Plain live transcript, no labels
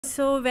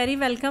So very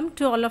welcome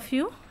to all of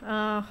you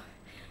to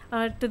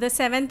the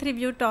 7th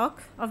review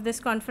talk of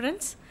this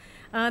conference.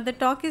 The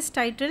talk is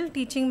titled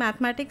Teaching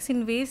Mathematics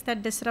in Ways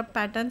That Disrupt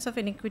Patterns of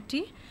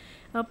Inequity,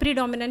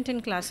 Predominant in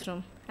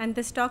Classroom. And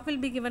this talk will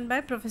be given by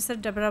Professor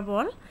Deborah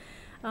Ball.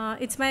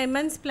 It's my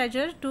immense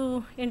pleasure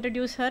to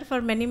introduce her for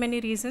many,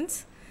 many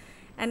reasons.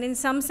 And in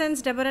some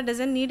sense, Deborah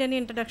doesn't need any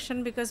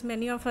introduction because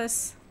many of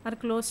us are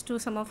close to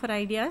some of her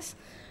ideas.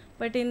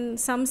 But in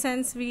some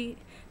sense, we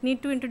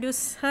need to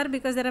introduce her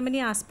because there are many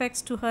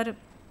aspects to her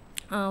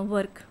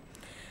work.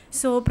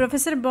 So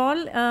Professor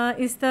Ball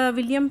is the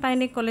William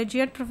Pine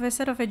Collegiate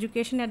Professor of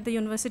Education at the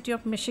University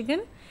of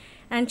Michigan,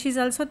 and she's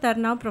also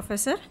Tarnow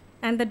Professor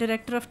and the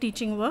Director of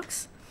Teaching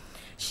Works.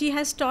 She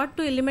has taught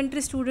to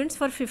elementary students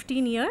for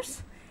 15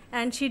 years,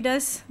 and she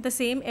does the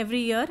same every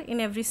year. In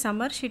every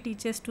summer, she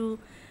teaches to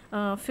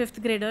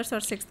 5th graders or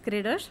 6th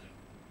graders.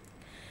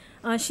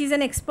 She's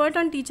an expert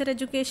on teacher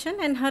education,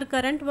 and her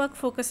current work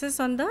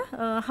focuses on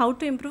the how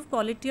to improve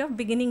quality of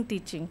beginning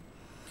teaching.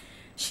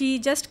 She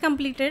just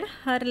completed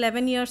her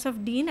 11 years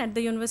of Dean at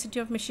the University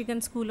of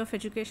Michigan School of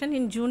Education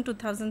in June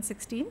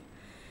 2016.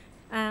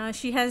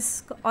 She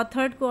has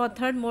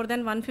co-authored more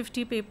than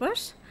 150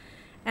 papers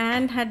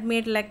and had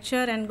made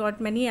lecture and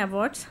got many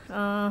awards.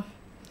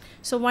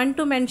 So one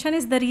to mention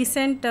is the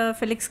recent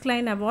Felix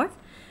Klein Award,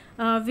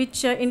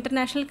 which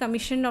International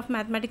Commission of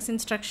Mathematics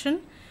Instruction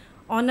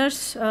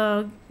honors,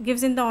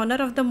 gives in the honor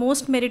of the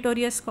most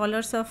meritorious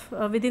scholars of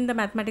within the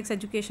mathematics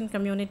education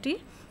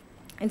community.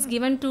 It's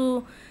given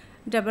to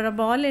Deborah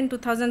Ball in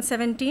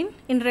 2017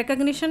 in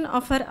recognition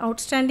of her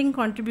outstanding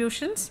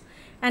contributions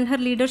and her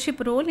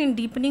leadership role in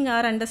deepening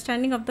our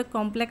understanding of the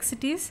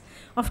complexities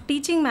of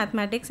teaching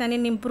mathematics and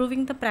in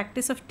improving the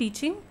practice of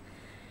teaching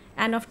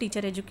and of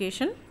teacher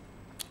education.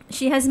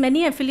 She has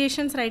many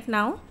affiliations right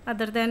now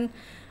other than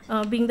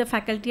being the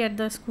faculty at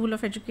the School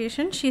of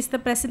Education. She is the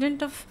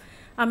president of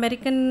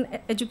American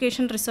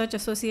Education Research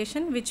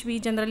Association, which we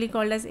generally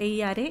call as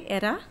AERA,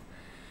 ERA.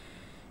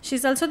 She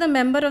is also the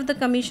member of the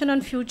Commission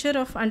on Future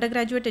of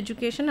Undergraduate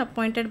Education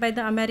appointed by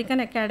the American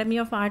Academy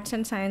of Arts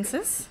and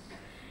Sciences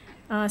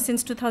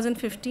since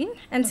 2015.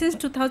 And since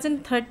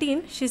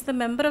 2013, she is the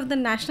member of the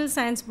National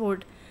Science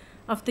Board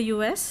of the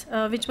US,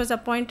 which was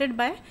appointed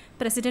by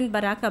President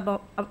Barack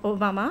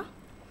Obama.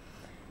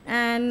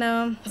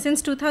 And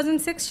since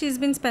 2006, she has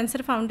been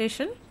Spencer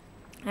Foundation.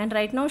 And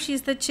right now, she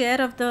is the chair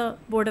of the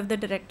board of the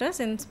directors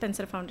in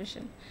Spencer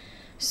Foundation.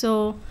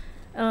 So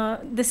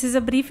this is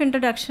a brief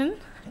introduction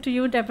to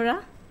you,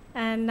 Deborah.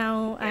 And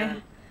now I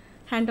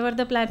hand over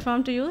the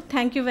platform to you.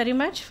 Thank you very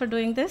much for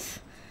doing this.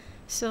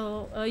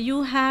 So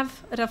you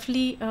have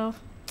roughly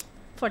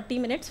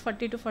 40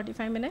 to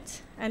 45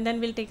 minutes, and then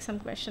we'll take some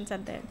questions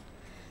at the end.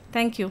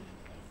 Thank you.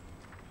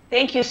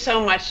 Thank you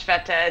so much,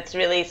 Shweta. It's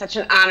really such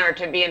an honor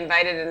to be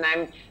invited, and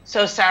I'm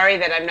so sorry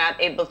that I'm not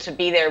able to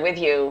be there with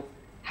you.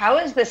 How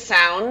is the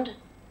sound?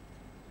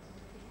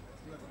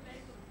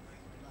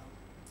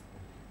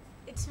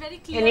 It's very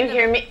clear. Can you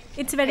hear me?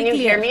 It's very clear.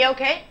 Can you hear me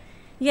okay?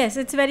 Yes,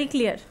 it's very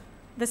clear.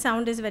 The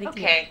sound is very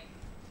clear. Okay,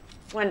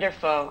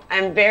 wonderful.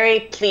 I'm very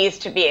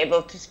pleased to be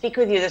able to speak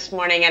with you this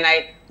morning, and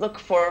I look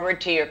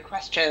forward to your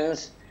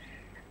questions.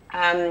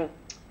 I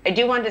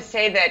do want to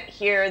say that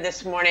here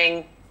this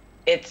morning,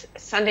 it's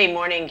Sunday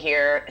morning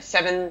here,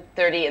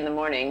 7:30 in the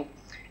morning,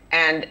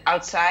 and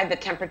outside the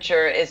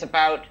temperature is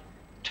about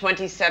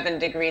 27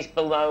 degrees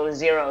below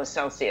 0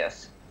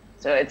 Celsius.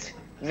 So it's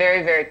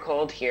very, very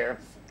cold here.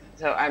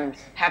 So I'm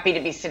happy to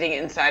be sitting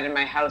inside in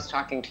my house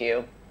talking to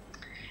you.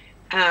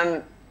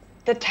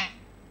 The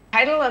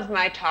title of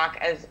my talk,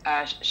 as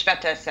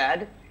Shweta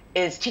said,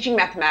 is Teaching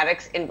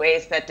Mathematics in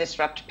Ways That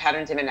Disrupt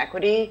Patterns of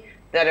Inequity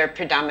That Are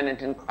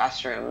Predominant in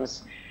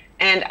Classrooms.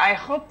 And I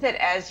hope that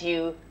as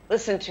you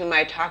listen to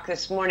my talk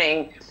this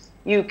morning,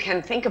 you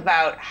can think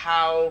about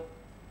how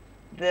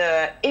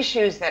the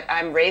issues that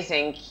I'm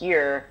raising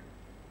here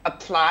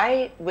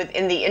apply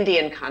within the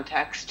Indian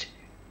context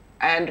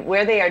and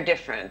where they are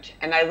different.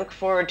 And I look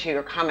forward to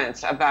your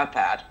comments about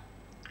that.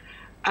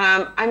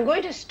 I'm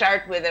going to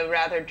start with a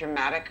rather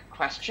dramatic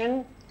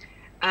question.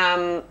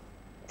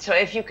 So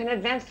if you can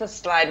advance the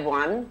slide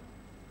 1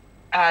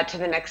 to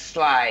the next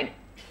slide.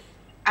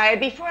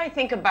 Before I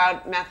think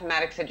about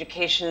mathematics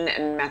education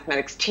and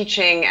mathematics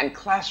teaching and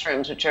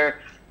classrooms, which are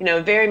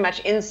very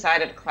much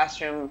inside of the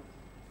classroom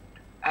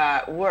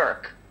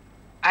work,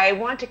 I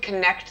want to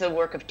connect the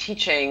work of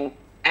teaching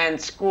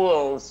and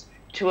schools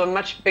to a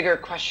much bigger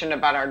question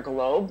about our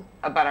globe,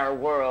 about our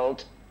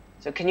world.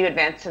 So can you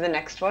advance to the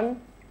next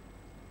one?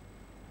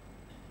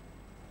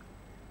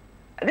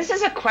 This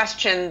is a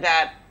question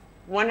that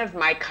one of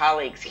my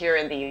colleagues here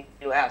in the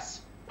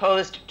US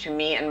posed to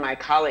me and my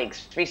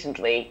colleagues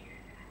recently.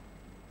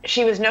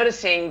 She was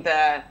noticing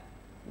the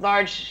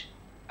large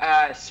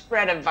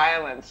spread of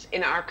violence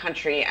in our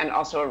country and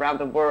also around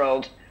the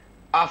world,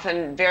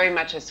 often very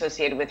much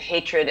associated with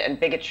hatred and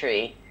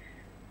bigotry.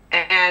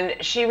 And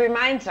she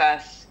reminds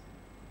us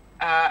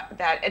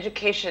that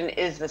education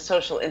is the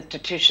social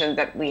institution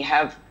that we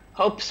have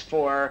hopes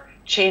for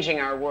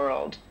changing our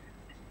world.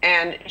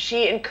 And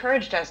she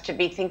encouraged us to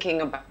be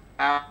thinking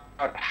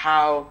about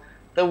how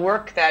the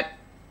work that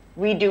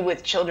we do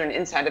with children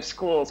inside of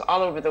schools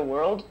all over the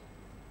world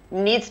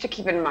needs to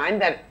keep in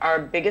mind that our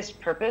biggest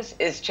purpose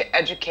is to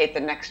educate the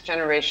next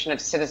generation of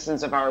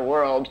citizens of our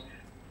world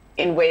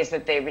in ways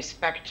that they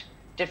respect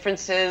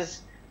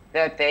differences,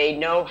 that they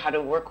know how to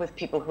work with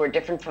people who are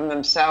different from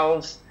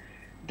themselves,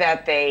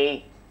 that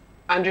they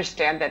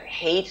understand that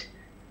hate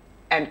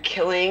and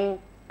killing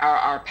are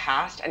our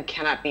past and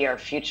cannot be our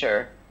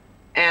future.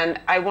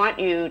 And I want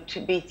you to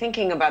be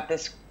thinking about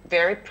this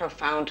very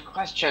profound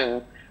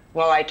question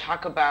while I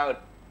talk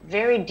about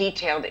very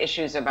detailed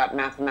issues about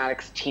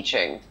mathematics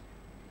teaching.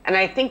 And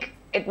I think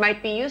it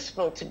might be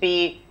useful to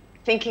be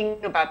thinking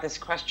about this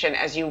question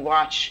as you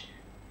watch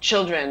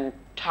children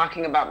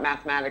talking about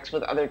mathematics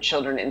with other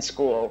children in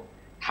school.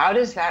 How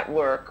does that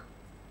work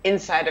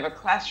inside of a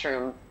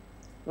classroom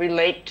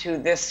relate to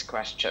this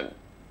question?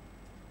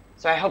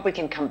 So I hope we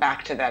can come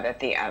back to that at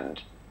the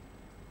end.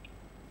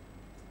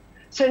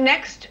 So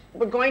next,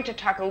 we're going to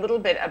talk a little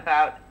bit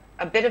about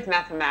a bit of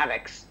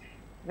mathematics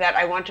that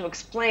I want to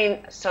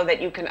explain so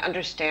that you can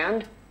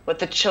understand what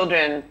the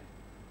children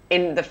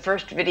in the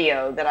first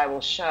video that I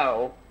will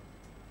show,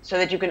 so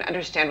that you can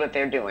understand what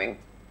they're doing.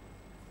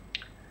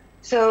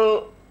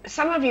 So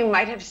some of you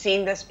might have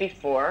seen this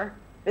before.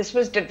 This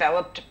was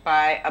developed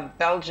by a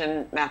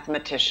Belgian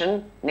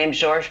mathematician named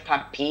Georges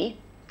Papy.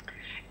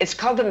 It's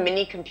called a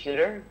mini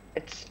computer.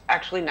 It's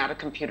actually not a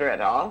computer at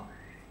all.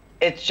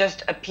 It's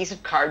just a piece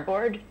of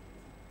cardboard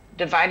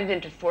divided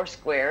into 4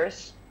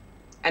 squares.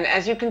 And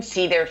as you can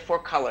see, there are 4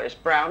 colors: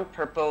 brown,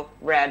 purple,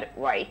 red,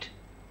 white.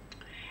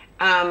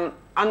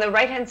 On the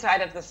right-hand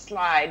side of the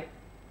slide,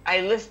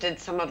 I listed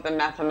some of the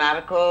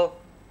mathematical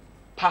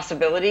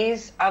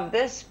possibilities of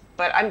this,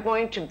 but I'm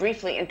going to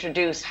briefly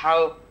introduce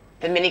how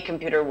the mini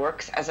computer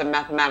works as a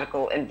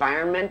mathematical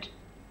environment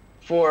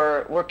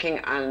for working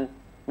on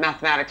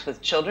mathematics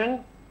with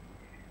children.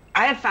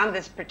 I have found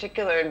this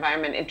particular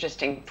environment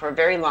interesting for a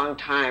very long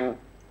time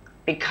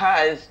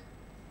because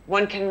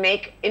one can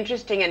make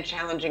interesting and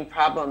challenging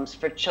problems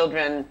for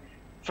children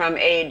from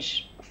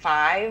age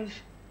 5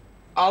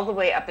 all the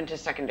way up into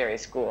secondary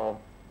school.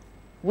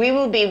 We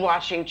will be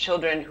watching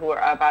children who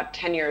are about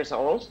 10 years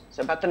old,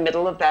 so about the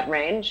middle of that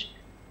range,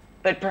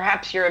 but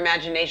perhaps your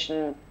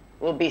imagination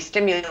will be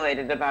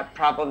stimulated about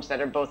problems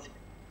that are both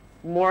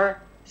more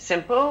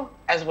simple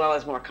as well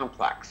as more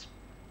complex.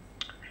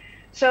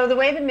 So the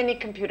way the mini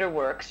computer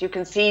works, you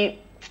can see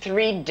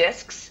 3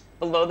 disks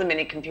below the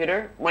mini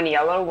computer, one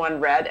yellow, one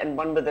red, and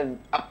one with an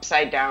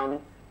upside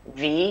down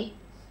V.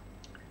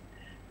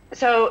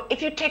 So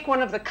if you take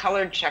one of the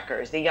colored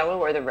checkers, the yellow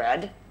or the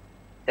red,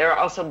 there are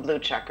also blue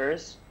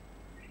checkers.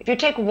 If you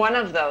take one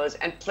of those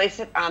and place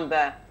it on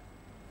the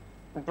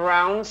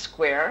brown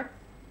square,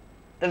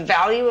 the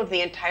value of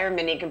the entire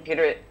mini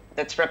computer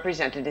that's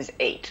represented is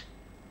 8.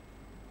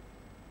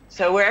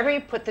 So wherever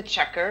you put the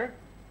checker,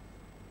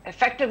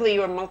 effectively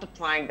you are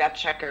multiplying that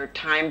checker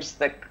times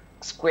the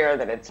square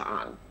that it's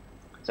on.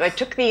 So I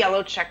took the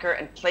yellow checker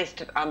and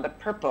placed it on the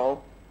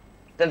purple,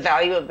 the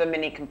value of the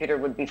mini computer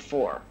would be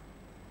 4.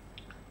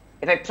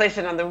 If I place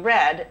it on the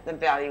red, the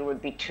value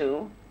would be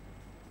 2.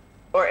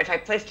 Or if I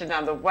placed it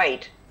on the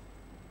white,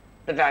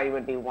 the value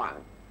would be 1.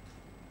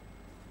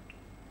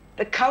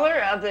 The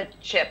color of the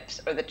chips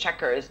or the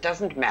checkers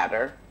doesn't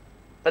matter,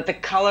 but the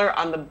color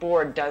on the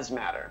board does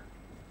matter.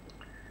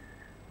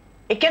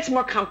 It gets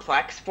more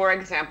complex. For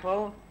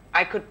example,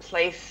 I could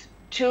place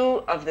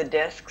 2 of the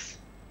disks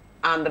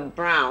on the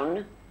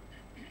brown,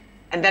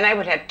 and then I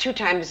would have 2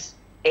 times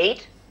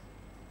 8,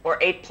 or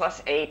 8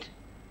 plus 8,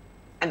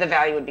 and the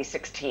value would be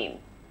 16.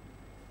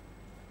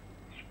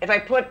 If I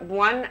put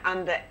 1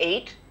 on the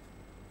 8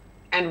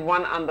 and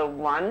 1 on the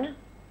 1,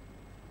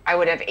 I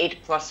would have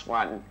 8 plus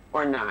 1,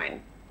 or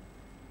 9.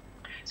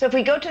 So if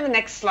we go to the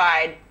next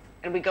slide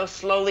and we go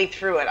slowly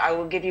through it, I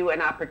will give you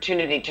an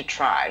opportunity to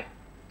try.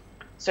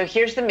 So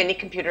here's the mini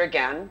computer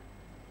again.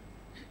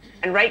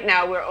 And right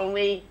now we're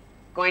only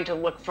going to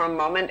look for a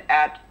moment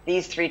at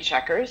these 3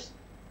 checkers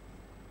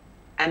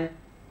and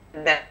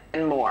then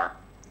more.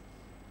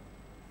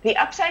 The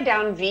upside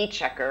down V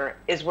checker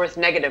is worth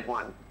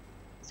 -1.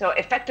 So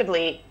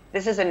effectively,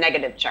 this is a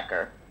negative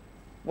checker,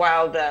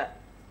 while the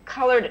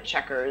colored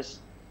checkers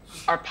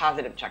are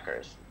positive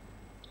checkers.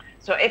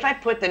 So if I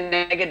put the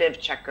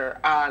negative checker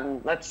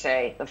on, let's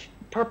say, the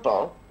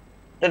purple,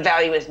 the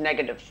value is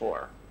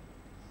 -4.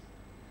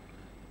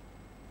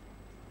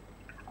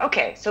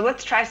 Okay, so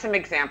let's try some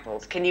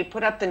examples. Can you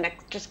put up the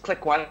next, just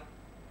click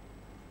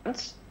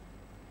once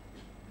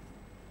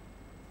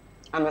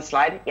on the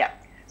slide? Yeah.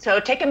 So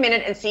take a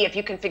minute and see if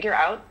you can figure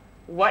out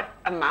what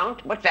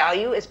amount, what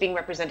value is being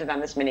represented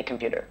on this mini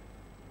computer.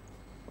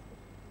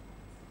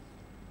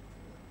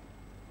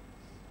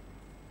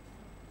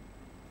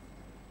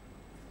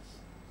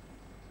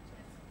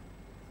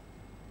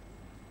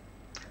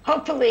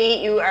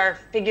 Hopefully you are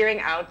figuring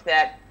out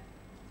that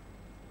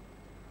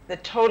the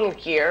total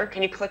here,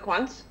 can you click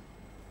once?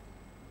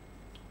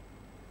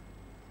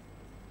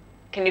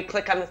 Can you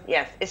click on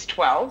yes, is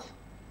 12.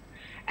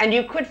 And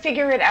you could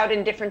figure it out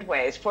in different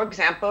ways. For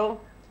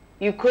example,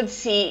 you could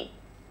see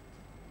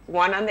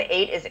 1 on the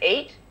 8 is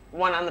 8,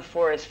 1 on the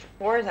 4 is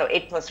 4, so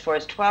 8 plus 4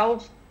 is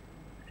 12.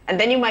 And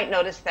then you might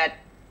notice that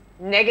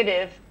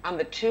negative on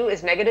the 2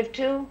 is negative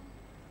 2,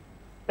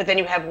 but then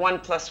you have 1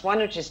 plus 1,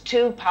 which is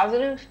 2,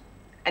 positive,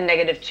 and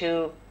negative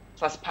 2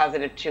 plus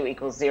positive 2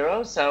 equals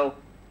 0, so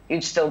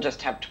you'd still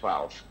just have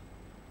 12.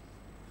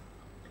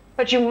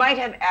 But you might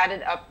have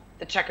added up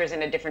the checkers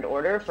in a different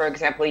order. For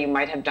example, you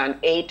might have done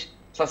 8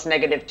 plus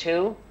negative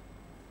 2,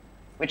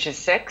 which is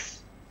 6.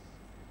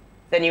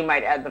 Then you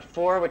might add the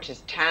 4, which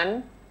is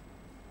 10,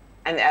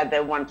 and add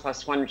the 1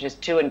 plus 1, which is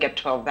 2, and get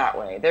 12 that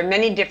way. There are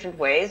many different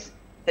ways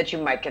that you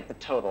might get the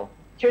total.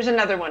 Here's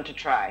another one to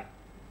try.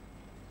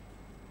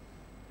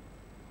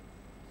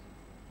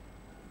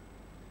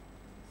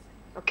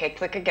 Okay,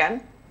 click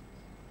again.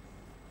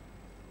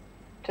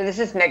 So this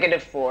is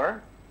negative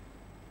 4.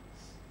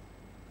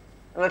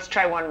 And let's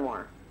try one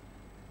more.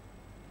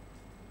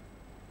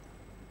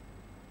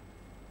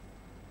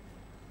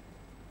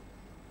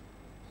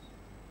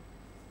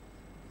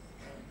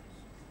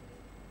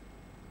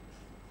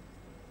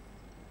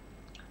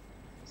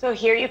 So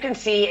here you can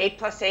see 8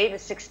 plus 8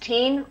 is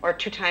 16, or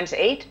 2 times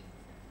 8.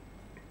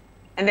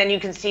 And then you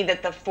can see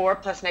that the 4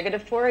 plus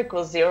negative 4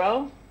 equals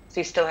 0. So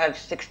you still have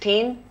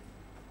 16.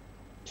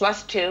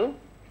 Plus 2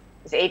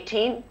 is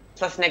 18,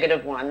 plus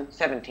negative 1,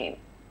 17.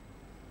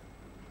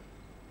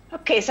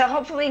 Okay, so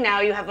hopefully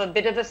now you have a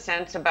bit of a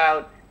sense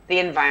about the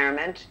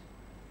environment.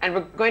 And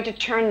we're going to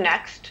turn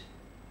next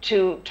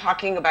to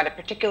talking about a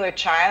particular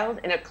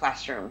child in a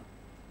classroom.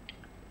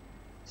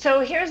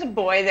 So here's a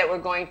boy that we're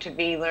going to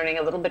be learning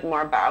a little bit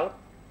more about.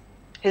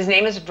 His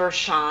name is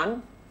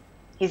Vershawn.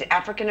 He's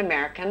African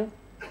American.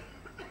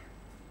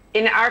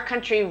 In our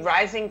country,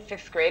 rising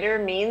 5th grader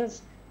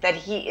means that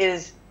he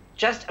is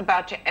just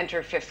about to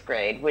enter 5th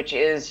grade, which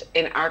is,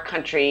 in our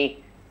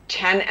country,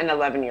 10 and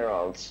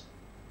 11-year-olds.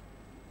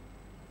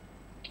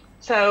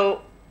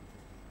 So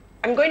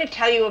I'm going to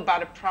tell you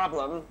about a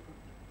problem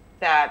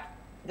that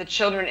the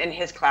children in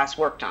his class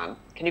worked on.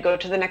 Can you go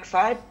to the next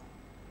slide?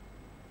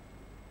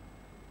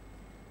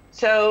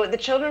 So the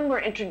children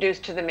were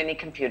introduced to the mini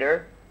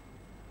computer,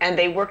 and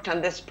they worked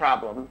on this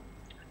problem.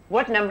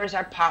 What numbers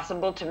are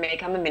possible to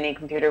make on the mini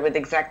computer with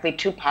exactly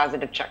 2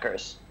 positive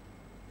checkers?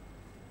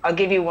 I'll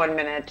give you 1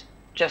 minute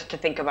just to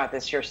think about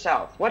this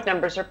yourself. What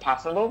numbers are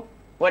possible?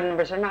 What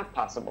numbers are not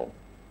possible?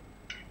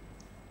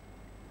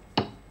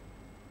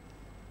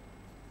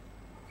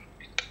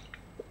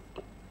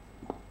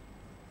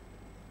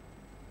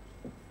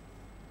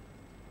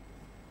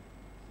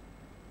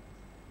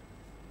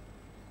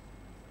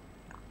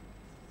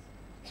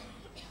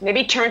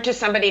 Maybe turn to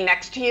somebody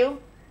next to you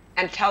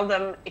and tell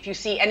them if you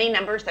see any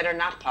numbers that are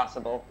not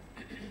possible.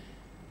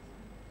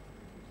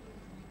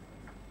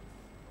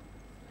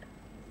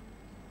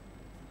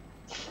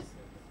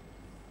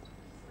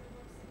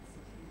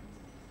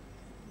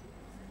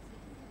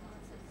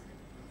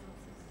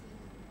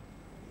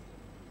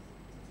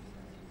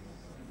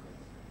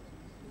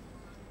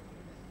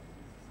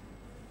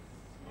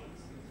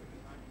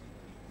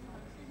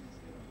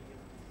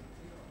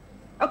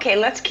 Okay,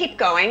 let's keep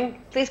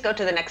going. Please go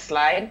to the next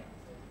slide.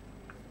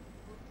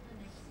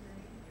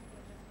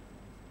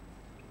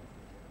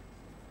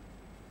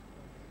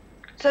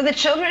 So the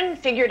children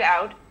figured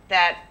out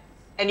that,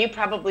 and you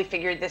probably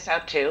figured this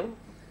out too,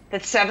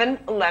 that 7,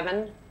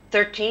 11,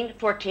 13,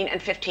 14,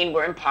 and 15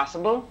 were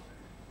impossible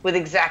with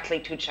exactly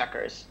 2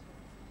 checkers.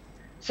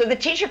 So the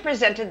teacher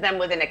presented them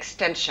with an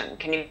extension.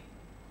 Can you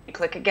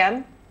click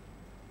again?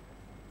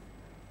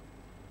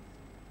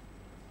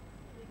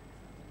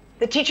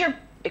 The teacher,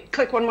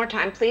 click one more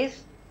time,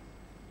 please.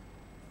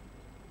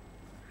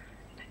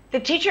 The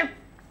teacher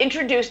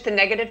introduced the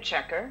negative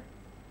checker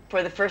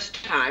for the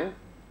first time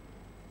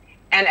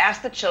and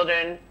asked the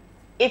children,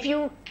 if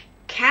you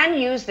can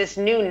use this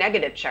new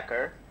negative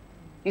checker,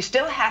 you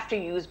still have to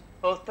use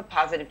both the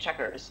positive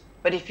checkers.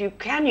 But if you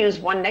can use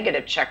one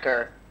negative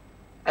checker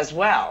as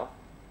well,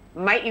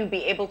 might you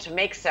be able to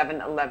make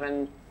 7,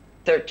 11,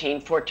 13,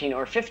 14,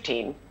 or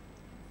 15?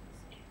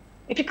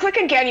 If you click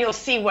again, you'll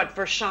see what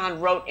Vershawn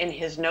wrote in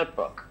his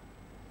notebook.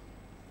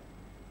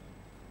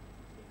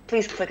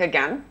 Please click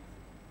again.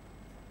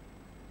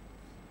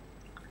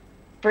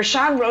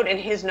 Vershawn wrote in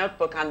his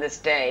notebook on this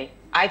day,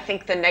 I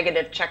think the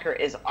negative checker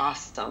is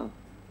awesome.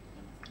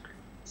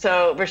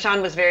 So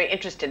Vershawn was very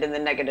interested in the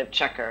negative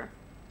checker.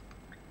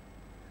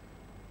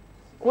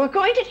 We're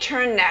going to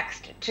turn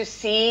next to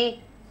see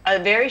a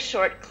very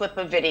short clip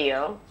of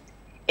video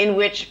in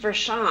which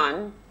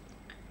Vershawn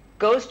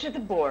goes to the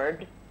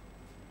board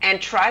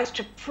and tries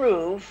to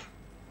prove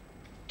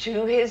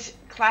to his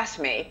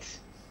classmates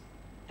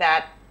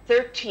that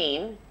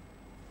 13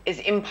 is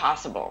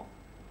impossible.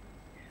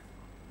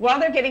 While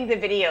they're getting the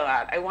video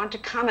out, I want to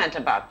comment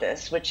about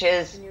this, which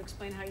is, can you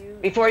explain how you...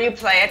 before you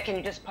play it, can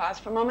you just pause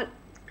for a moment?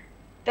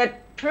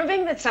 That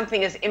proving that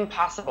something is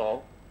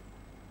impossible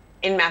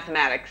in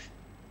mathematics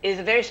is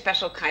a very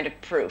special kind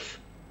of proof.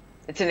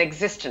 It's an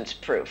existence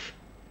proof.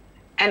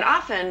 And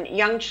often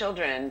young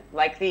children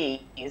like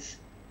these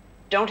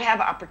don't have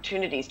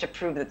opportunities to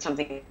prove that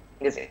something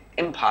is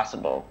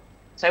impossible.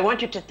 So I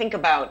want you to think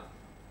about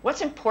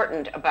what's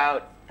important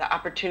about the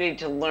opportunity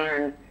to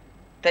learn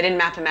that in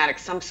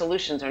mathematics, some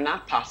solutions are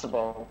not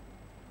possible,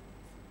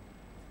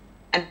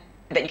 and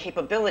that your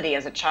capability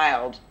as a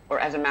child or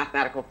as a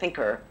mathematical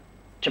thinker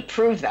to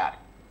prove that.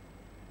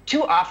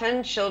 Too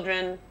often,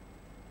 children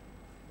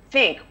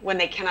think when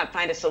they cannot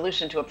find a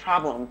solution to a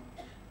problem,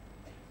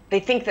 they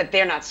think that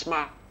they're not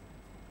smart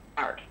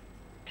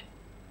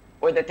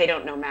or that they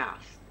don't know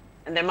math,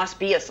 and there must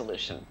be a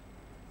solution.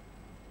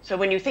 So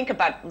when you think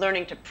about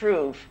learning to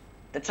prove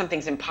that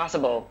something's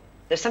impossible,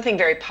 there's something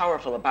very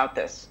powerful about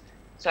this.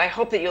 So I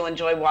hope that you'll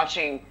enjoy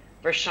watching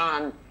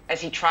Vershawn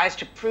as he tries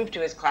to prove to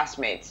his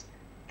classmates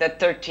that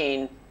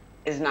 13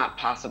 is not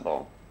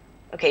possible.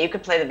 Okay, you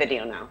can play the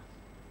video now.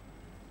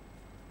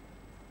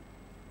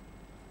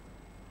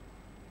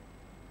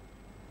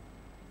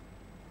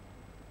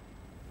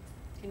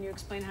 Can you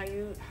explain how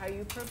you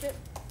proved it?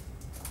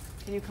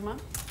 Can you come up?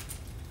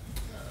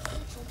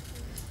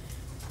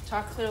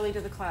 Talk clearly to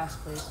the class,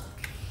 please.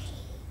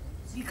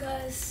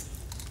 Because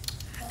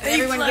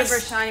everyone give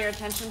Vershawn your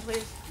attention,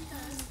 please.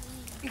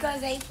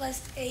 Because 8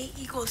 plus 8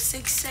 equals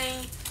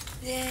 16,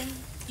 then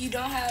you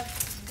don't have,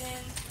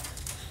 then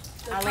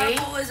the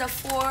purple is a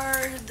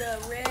 4, the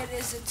red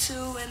is a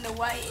 2, and the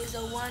white is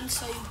a 1.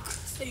 So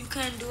you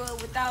couldn't do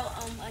it without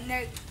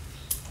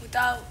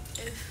without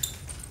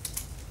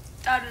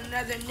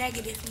another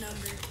negative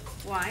number.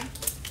 Why?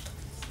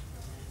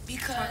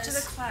 Because talk to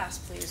the class,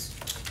 please.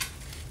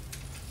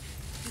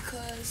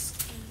 Because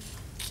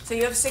so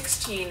you have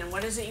 16, and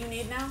what is it you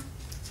need now?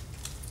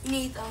 you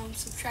need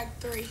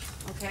subtract 3.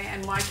 Okay,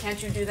 and why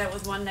can't you do that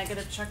with one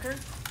negative checker?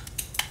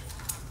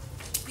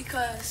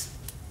 Because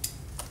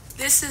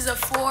this is a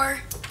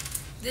 4,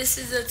 this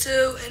is a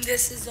 2, and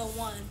this is a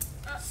 1.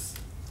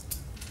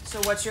 So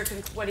what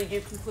did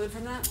you conclude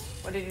from that?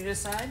 What did you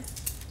decide?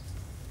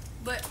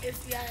 But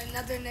if you had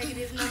another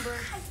negative number,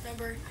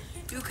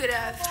 you could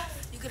have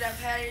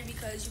had it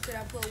because you could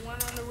have put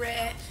 1 on the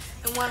red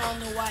and 1 on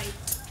the white.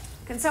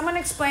 Can someone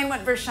explain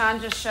what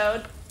Vershawn just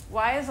showed?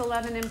 Why is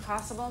 11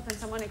 impossible? Can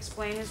someone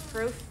explain his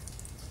proof?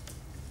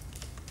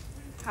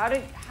 How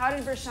did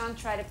Vershawn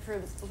try to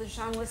prove it?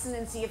 Vershawn, listen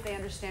and see if they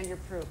understand your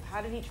proof.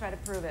 How did he try to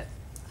prove it?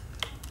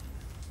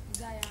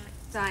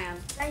 Zion.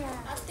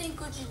 I think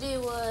what you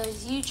did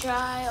was you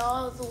tried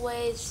all the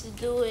ways to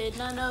do it.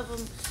 None of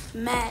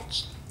them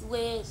matched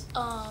with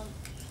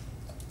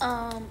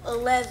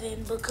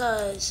 11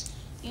 because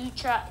you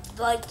tried,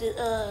 like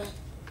the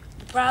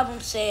problem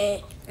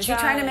said. Is he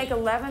trying to make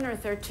 11 or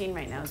 13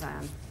 right now,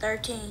 Zion?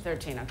 13.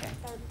 13, okay.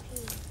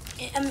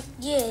 13.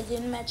 Yeah, it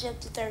didn't match up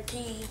to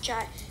 13.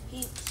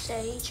 He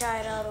said he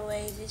tried all the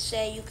ways. It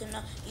said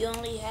you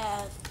only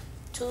have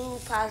 2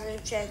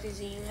 positive checkers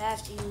and you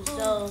have to use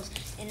those,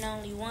 and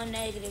only 1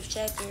 negative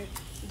checker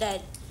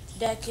that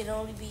can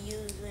only be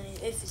used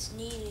if it's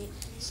needed.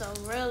 So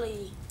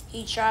really,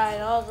 he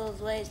tried all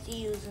those ways to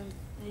use them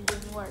and it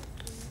didn't work.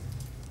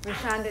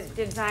 Vershawn,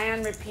 did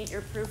Zion repeat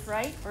your proof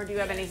right, or do you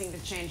have anything to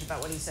change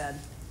about what he said?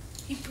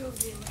 He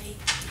proved it right.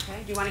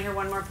 Okay, do you want to hear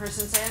one more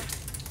person say it?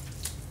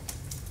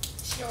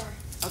 Sure.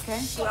 Okay,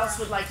 who else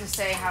would like to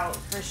say how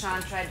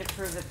Vershawn tried to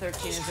prove that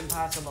 13 is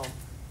impossible?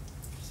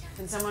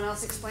 Can someone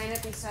else explain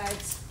it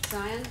besides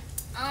Zion?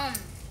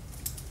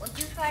 What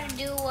you tried to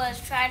do was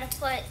try to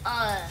put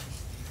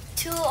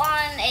 2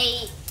 on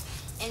 8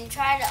 and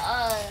try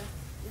to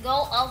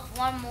go up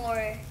 1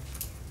 more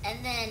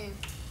and then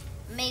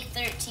make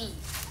 13.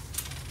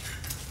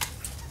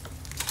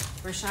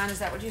 Vershawn, is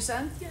that what you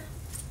said? Yeah.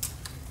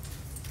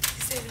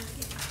 Say it again.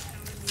 I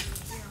don't really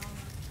hear all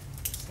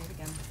that. Say it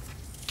again.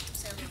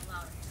 Say it a little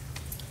louder.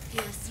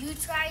 Yes. You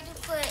tried to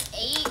put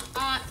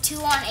 2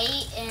 on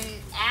 8 and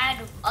add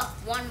up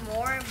 1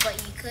 more, but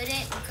you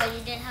couldn't because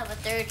you didn't have a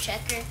 3rd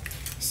checker.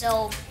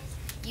 So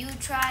you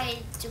tried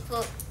to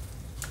put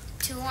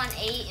 2 on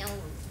 8 and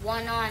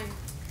 1 on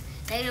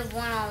negative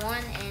 1 on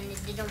 1, and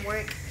it didn't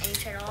work. And you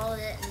tried all of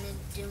it, and it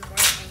didn't work,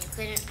 and you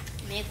couldn't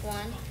make 1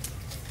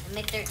 and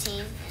make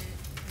 13.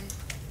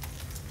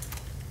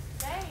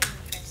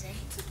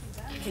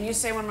 Can you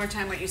say one more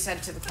time what you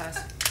said to the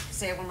class?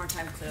 Say it one more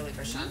time clearly,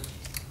 Vershawn.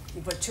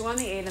 You put 2 on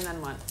the 8 and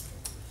then what?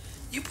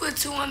 You put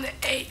 2 on the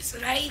 8, so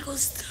that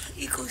equals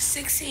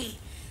 16.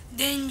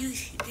 Then you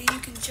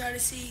can try to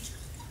see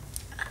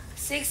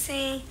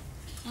 16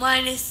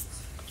 minus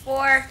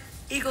 4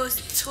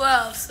 equals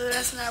 12, so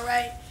that's not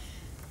right.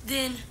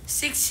 Then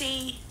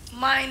 16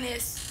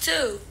 minus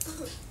 2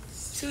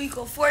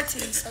 equals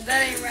 14, so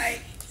that ain't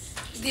right.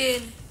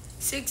 Then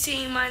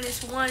 16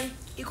 minus 1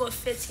 equals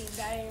 15,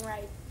 that ain't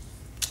right.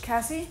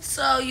 Cassie?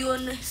 So you will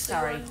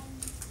Sorry.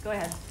 Go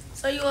ahead.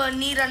 So you will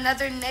need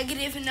another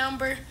negative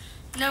number.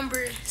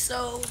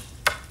 So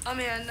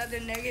another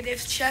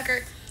negative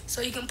checker. So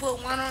you can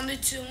put 1 on the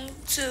 2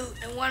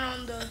 and 1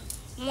 on the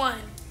 1.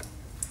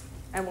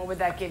 And what would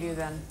that give you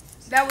then?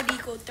 That would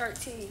equal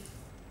 13.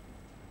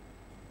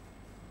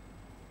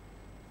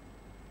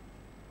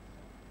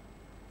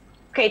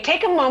 Okay,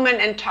 take a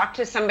moment and talk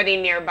to somebody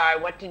nearby.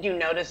 What did you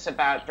notice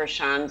about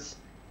Vershawn's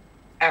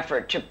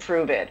effort to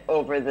prove it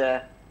over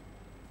the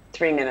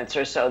 3 minutes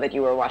or so that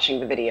you were watching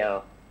the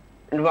video.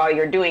 And while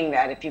you're doing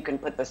that, if you can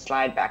put the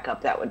slide back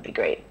up, that would be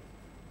great.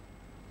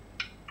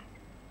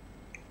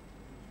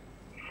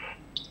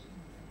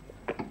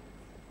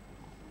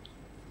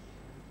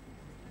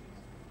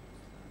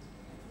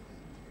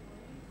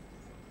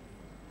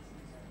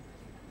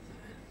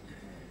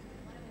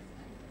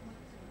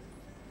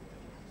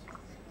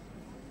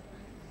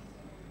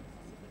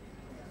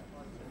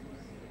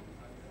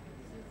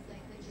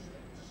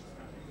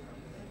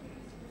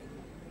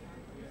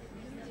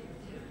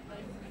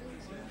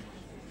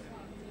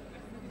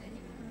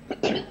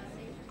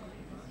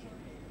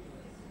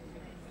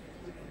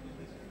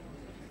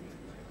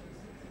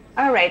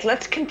 All right,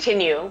 let's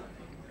continue.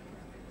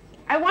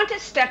 I want to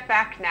step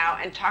back now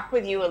and talk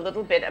with you a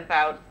little bit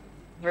about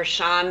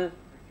Vershawn's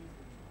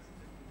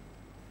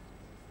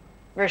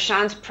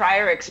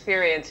prior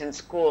experience in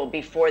school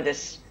before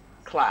this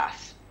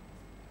class.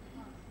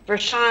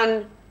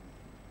 Vershawn,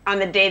 on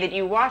the day that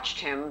you watched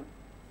him,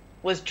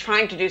 was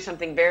trying to do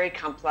something very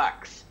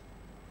complex.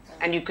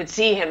 And you could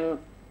see him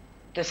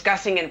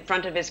discussing in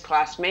front of his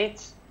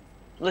classmates,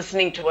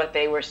 listening to what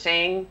they were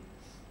saying,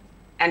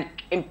 and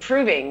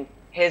improving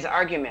his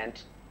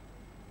argument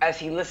as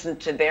he listened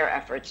to their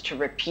efforts to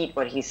repeat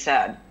what he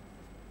said.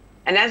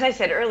 And as I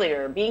said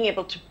earlier, being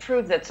able to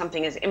prove that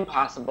something is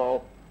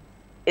impossible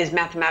is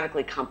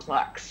mathematically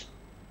complex.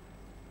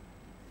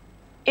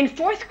 In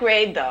 4th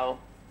grade, though,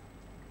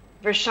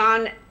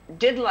 Vershawn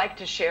did like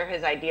to share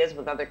his ideas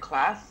with other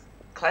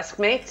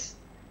classmates,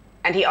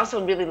 and he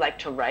also really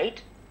liked to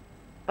write.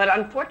 But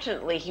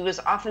unfortunately, he was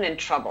often in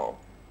trouble.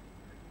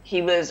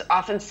 He was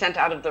often sent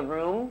out of the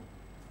room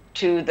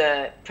to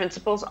the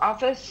principal's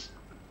office.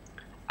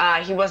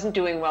 He wasn't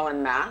doing well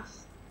in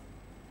math.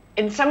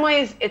 In some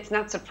ways, it's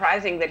not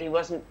surprising that he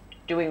wasn't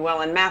doing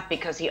well in math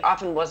because he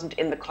often wasn't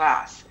in the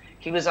class.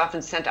 He was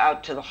often sent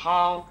out to the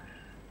hall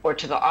or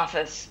to the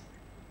office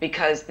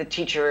because the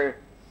teacher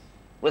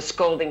was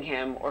scolding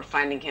him or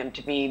finding him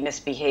to be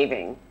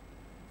misbehaving.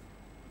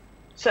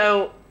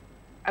 So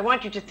I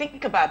want you to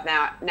think about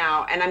that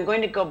now, and I'm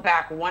going to go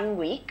back 1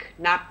 week,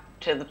 not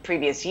to the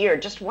previous year,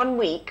 just 1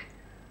 week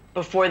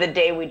before the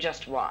day we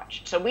just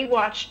watched. So we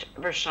watched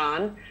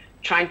Vershawn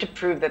trying to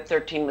prove that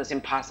 13 was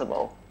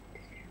impossible.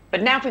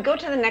 But now if we go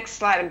to the next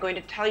slide, I'm going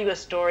to tell you a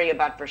story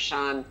about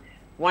Vershawn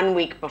 1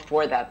 week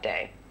before that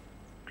day.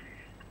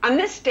 On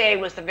this day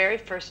was the very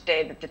first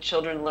day that the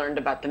children learned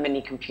about the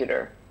mini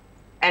computer.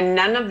 And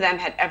none of them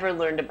had ever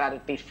learned about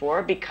it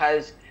before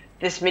because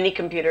this mini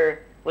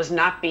computer was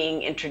not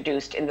being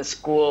introduced in the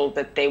school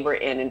that they were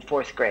in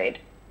 4th grade.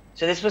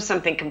 So this was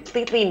something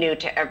completely new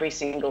to every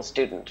single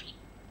student.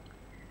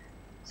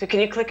 So can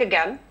you click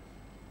again?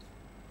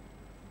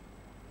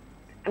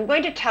 I'm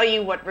going to tell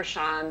you what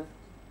Vershawn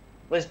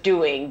was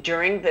doing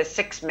during the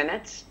 6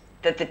 minutes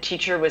that the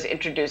teacher was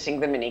introducing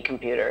the mini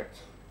computer.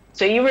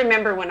 So you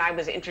remember when I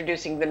was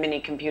introducing the mini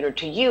computer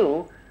to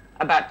you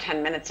about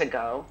 10 minutes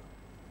ago,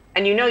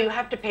 and you know you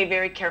have to pay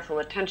very careful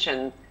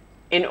attention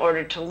in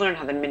order to learn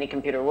how the mini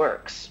computer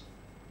works.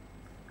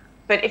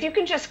 But if you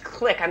can just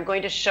click, I'm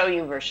going to show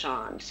you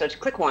Vershawn. So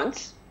click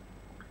once.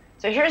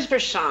 So here's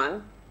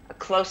Vershawn, a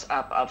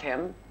close-up of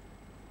him.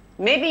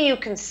 Maybe you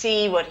can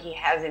see what he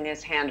has in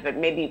his hand, but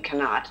maybe you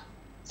cannot.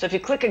 So if you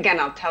click again,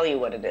 I'll tell you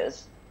what it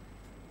is.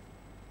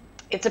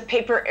 It's a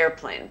paper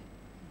airplane.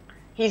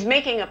 He's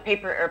making a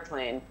paper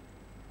airplane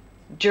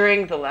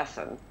during the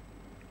lesson,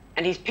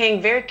 and he's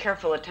paying very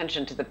careful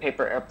attention to the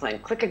paper airplane.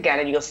 Click again,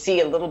 and you'll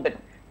see a little bit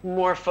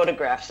more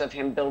photographs of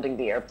him building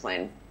the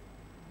airplane.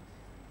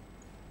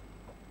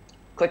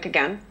 Click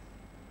again.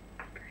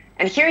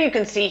 And here you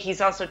can see he's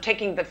also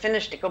taking the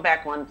finished, go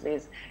back one,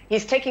 please.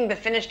 He's taking the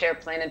finished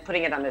airplane and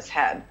putting it on his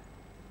head.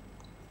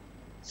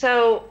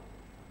 So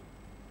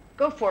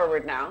go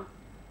forward now.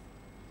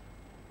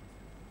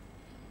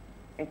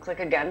 And click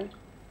again.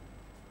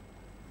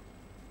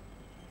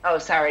 Oh,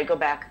 sorry, go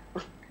back.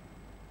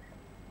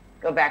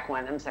 Go back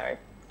one, I'm sorry.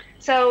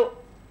 So,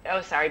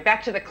 oh, sorry,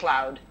 back to the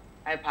cloud.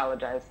 I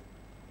apologize.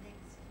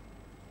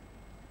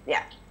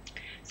 Yeah.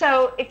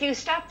 So if you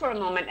stop for a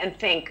moment and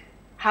think,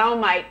 how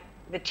might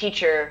the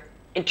teacher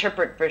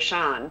interpret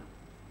Vershawn?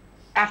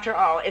 After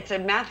all, it's a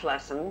math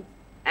lesson,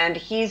 and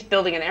he's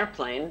building an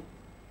airplane,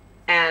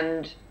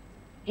 and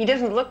he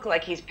doesn't look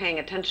like he's paying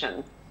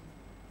attention.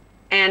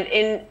 And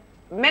in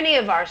many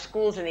of our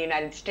schools in the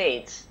United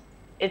States,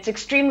 it's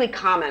extremely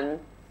common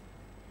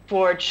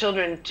for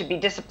children to be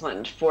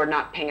disciplined for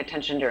not paying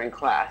attention during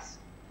class.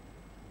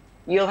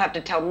 You'll have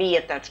to tell me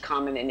if that's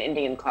common in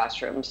Indian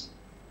classrooms.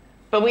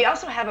 But we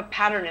also have a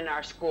pattern in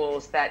our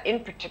schools that, in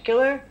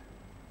particular,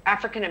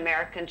 African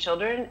American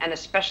children, and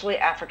especially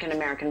African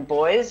American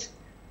boys,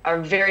 are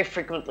very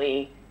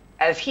frequently,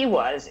 as he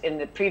was in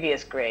the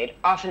previous grade,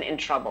 often in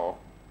trouble.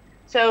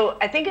 So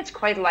I think it's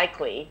quite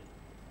likely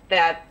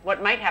that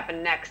what might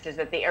happen next is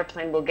that the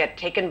airplane will get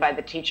taken by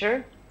the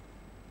teacher.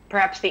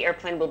 Perhaps the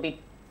airplane will be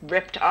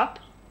ripped up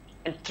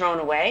and thrown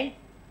away.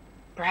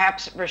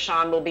 Perhaps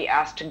Vershawn will be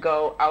asked to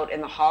go out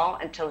in the hall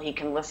until he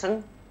can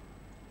listen.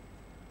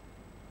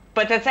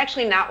 But that's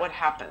actually not what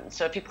happens.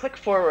 So if you click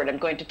forward, I'm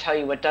going to tell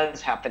you what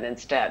does happen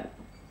instead.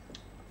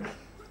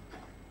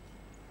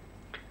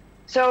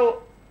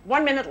 So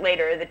 1 minute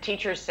later, the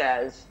teacher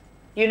says,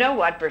 you know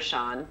what,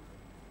 Vershawn,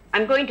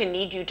 I'm going to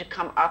need you to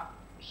come up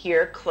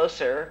here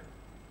closer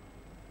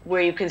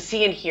where you can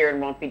see and hear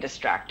and won't be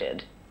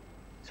distracted.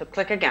 So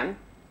click again.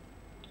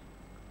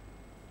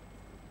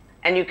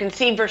 And you can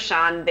see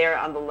Vershawn there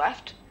on the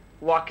left,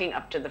 walking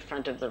up to the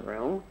front of the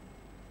room.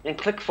 And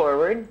click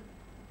forward.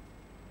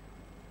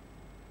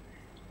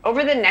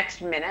 Over the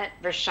next minute,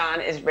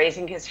 Vershawn is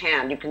raising his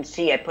hand. You can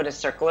see I put a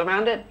circle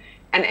around it,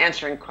 and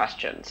answering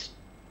questions.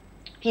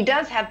 He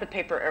does have the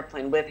paper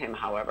airplane with him,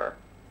 however.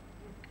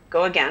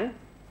 Go again.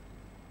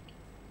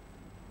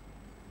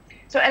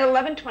 So at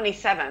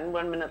 11:27,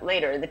 1 minute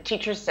later, the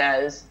teacher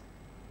says,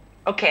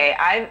 okay,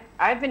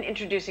 I've been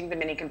introducing the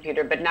mini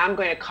computer, but now I'm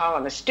going to call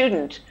on the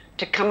student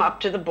to come up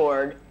to the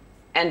board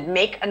and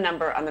make a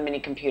number on the mini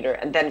computer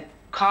and then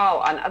call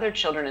on other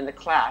children in the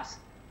class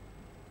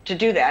to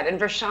do that. And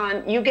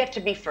Vershawn, you get to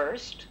be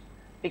first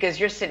because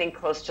you're sitting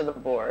close to the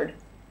board,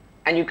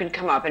 and you can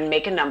come up and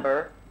make a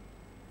number,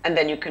 and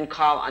then you can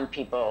call on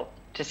people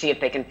to see if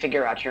they can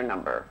figure out your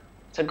number.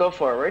 So go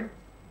forward.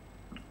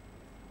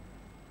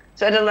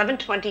 So at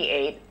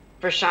 11:28,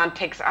 Vershawn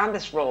takes on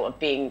this role of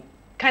being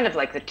kind of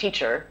like the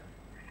teacher,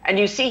 and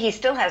you see he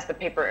still has the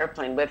paper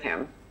airplane with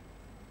him.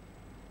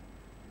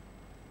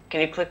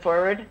 Can you click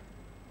forward?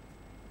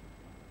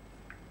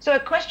 So a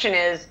question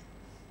is,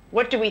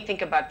 what do we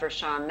think about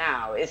Vershawn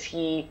now? Is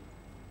he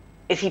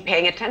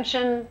paying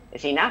attention?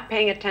 Is he not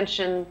paying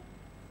attention?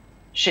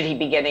 Should he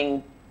be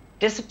getting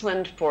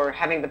disciplined for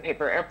having the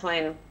paper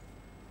airplane?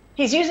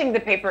 He's using the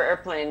paper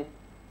airplane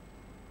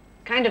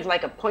kind of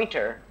like a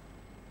pointer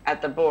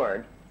at the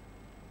board.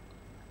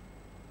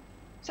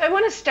 So I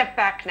want to step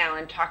back now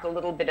and talk a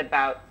little bit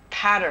about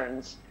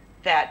patterns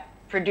that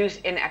produce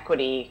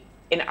inequity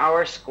in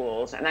our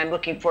schools, and I'm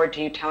looking forward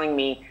to you telling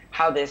me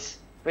how this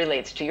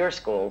relates to your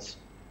schools.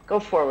 Go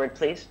forward,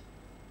 please.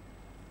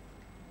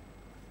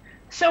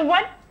 So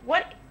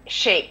what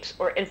shapes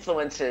or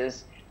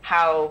influences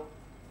how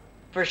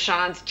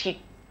Vershawn's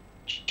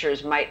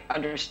teachers might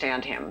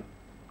understand him?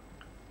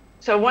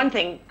 So one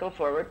thing, go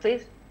forward,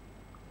 please.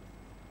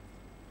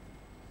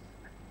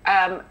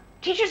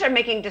 Teachers are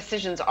making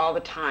decisions all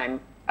the time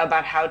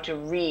about how to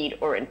read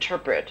or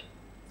interpret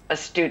a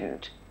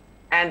student.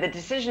 And the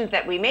decisions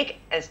that we make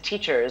as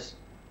teachers,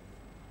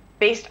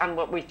 based on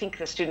what we think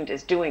the student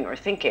is doing or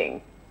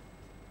thinking,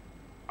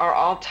 are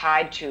all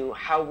tied to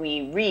how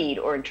we read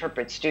or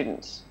interpret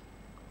students.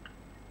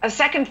 A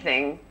second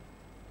thing,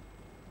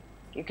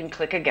 you can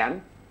click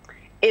again,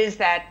 is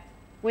that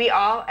we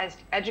all as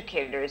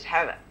educators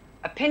have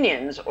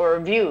opinions or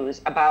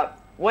views about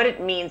what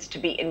it means to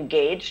be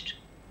engaged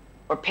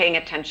or paying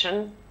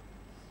attention,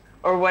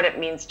 or what it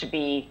means to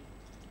be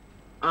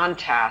on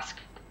task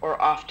or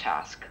off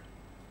task.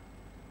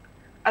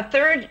 A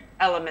third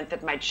element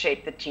that might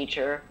shape the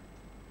teacher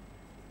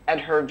and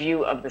her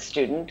view of the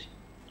student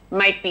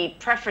might be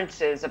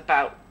preferences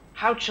about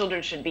how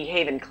children should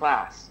behave in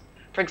class.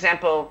 For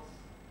example,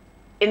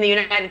 in the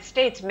United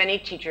States, many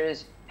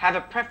teachers have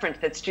a preference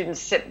that students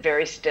sit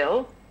very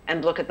still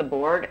and look at the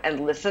board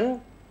and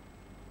listen.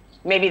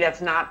 Maybe that's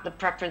not the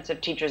preference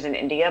of teachers in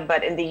India,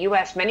 but in the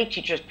US, many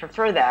teachers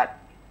prefer that.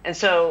 And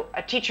so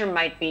a teacher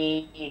might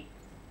be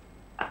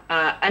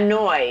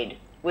annoyed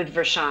with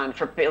Vershawn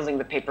for building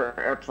the paper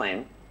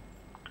airplane.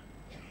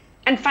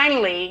 And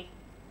finally,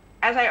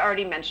 as I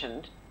already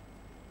mentioned,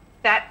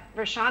 that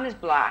Vershawn is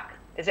Black,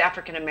 is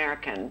African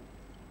American,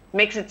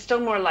 makes it still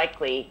more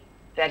likely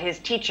that his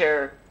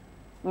teacher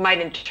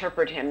might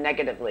interpret him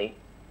negatively.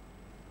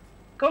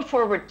 Go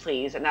forward,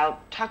 please, and I'll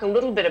talk a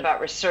little bit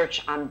about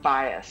research on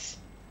bias.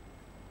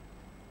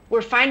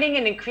 We're finding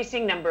an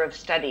increasing number of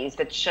studies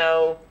that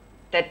show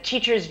that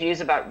teachers' views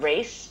about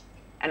race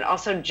and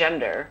also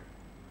gender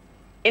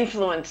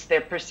influence their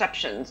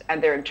perceptions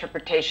and their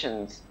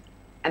interpretations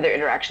and their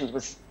interactions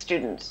with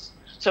students.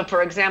 So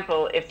for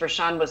example, if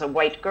Vershawn was a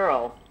white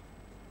girl,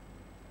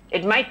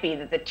 it might be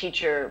that the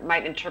teacher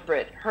might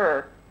interpret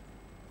her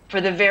for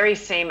the very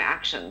same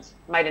actions,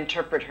 might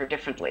interpret her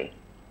differently,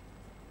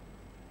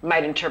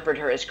 might interpret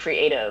her as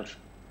creative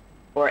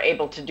or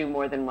able to do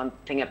more than one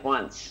thing at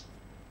once.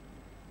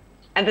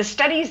 And the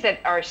studies that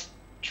are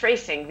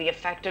tracing the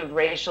effect of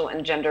racial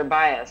and gender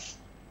bias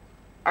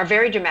are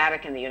very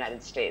dramatic in the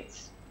United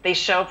States. They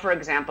show, for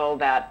example,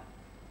 that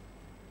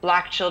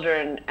Black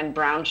children and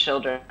brown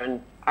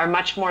children are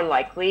much more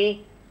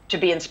likely to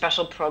be in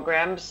special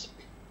programs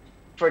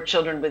for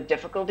children with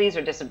difficulties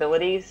or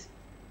disabilities.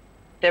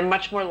 They're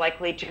much more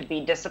likely to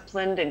be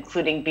disciplined,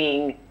 including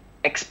being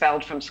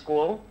expelled from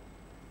school.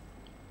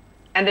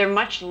 And they're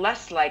much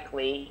less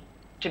likely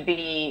to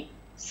be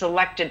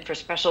selected for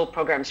special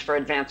programs for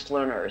advanced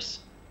learners,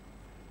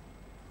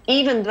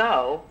 even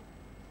though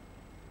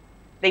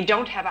they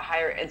don't have a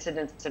higher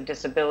incidence of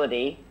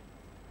disability.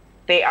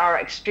 They are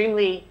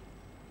extremely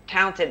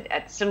talented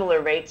at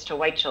similar rates to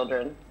white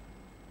children,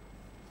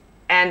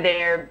 and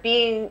they're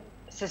being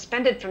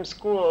suspended from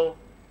school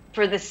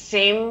for the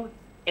same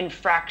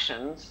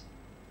infractions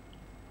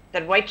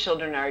that white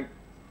children are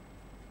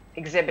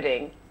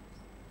exhibiting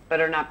but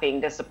are not being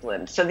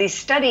disciplined. So these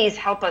studies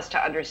help us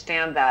to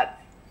understand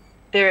that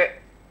there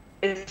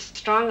is a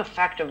strong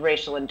effect of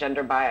racial and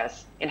gender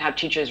bias in how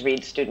teachers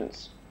read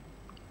students.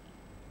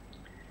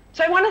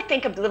 So I want to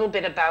think a little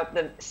bit about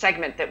the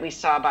segment that we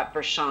saw about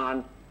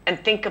Vershawn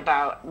and think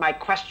about my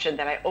question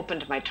that I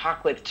opened my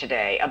talk with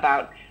today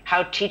about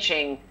how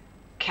teaching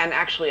can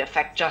actually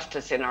affect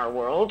justice in our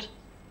world,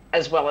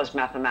 as well as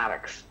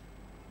mathematics.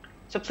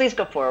 So please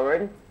go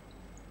forward.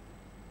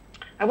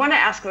 I want to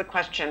ask the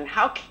question,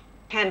 how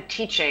can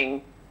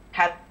teaching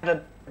have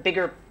a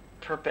bigger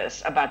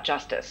purpose about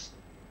justice?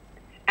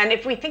 And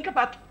if we think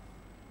about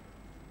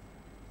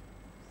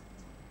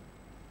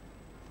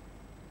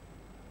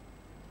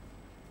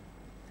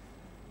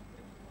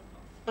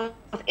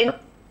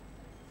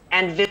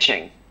and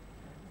vision.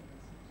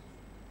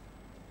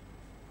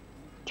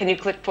 Can you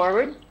click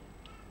forward?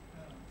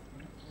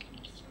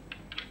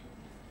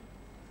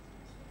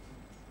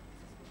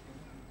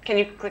 Can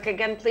you click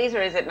again, please,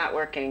 or is it not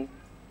working?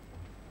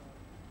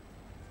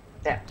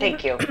 Yeah,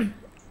 thank you.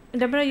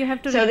 Deborah, you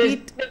have to so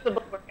repeat.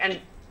 And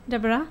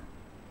Deborah?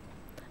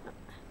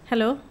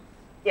 Hello?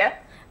 Yeah?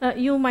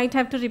 You might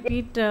have to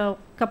repeat a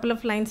couple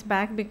of lines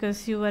back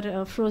because you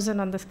were frozen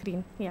on the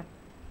screen. Yeah.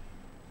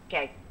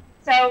 Okay.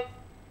 So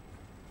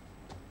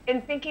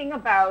in thinking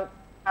about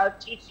how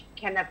teaching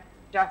can affect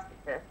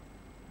justice,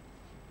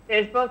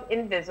 there's both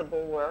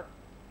invisible work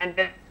and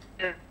from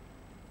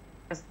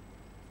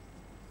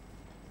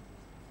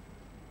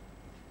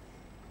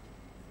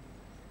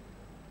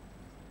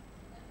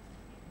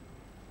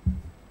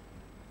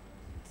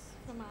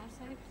our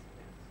side.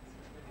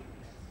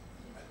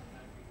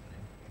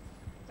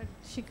 But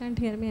she can't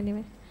hear me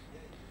anyway.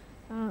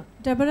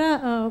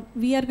 Deborah,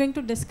 we are going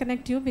to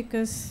disconnect you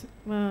because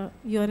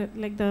your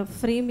the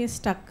frame is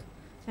stuck,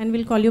 and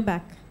we'll call you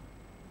back.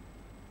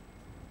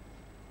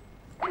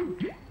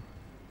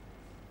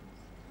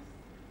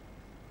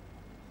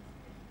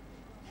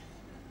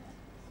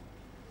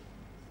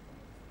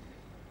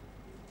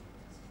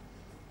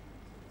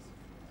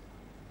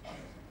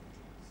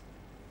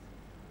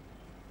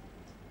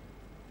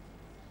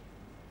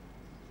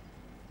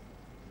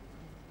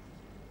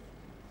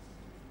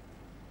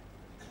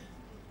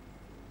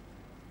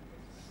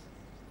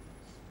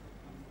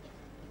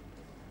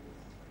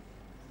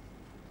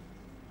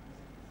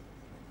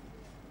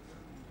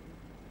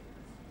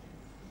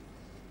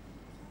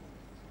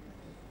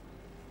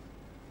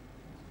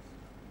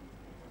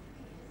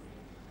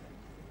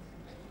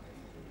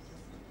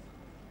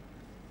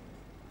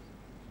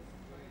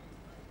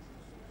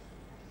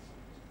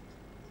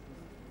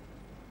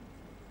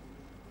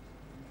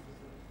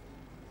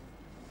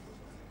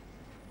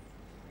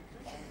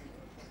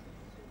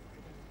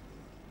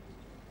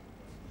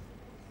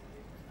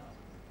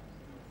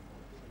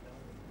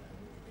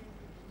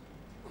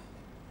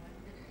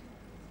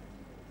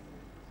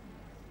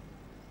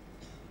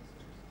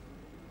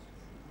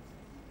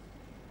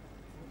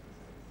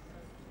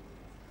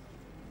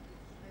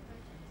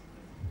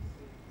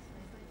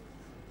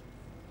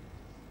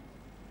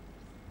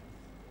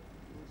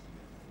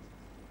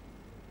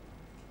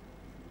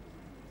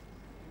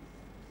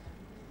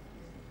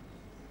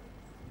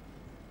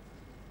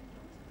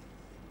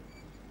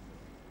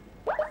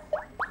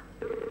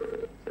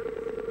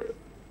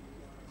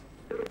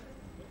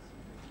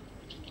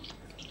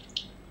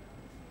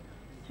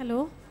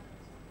 Hello?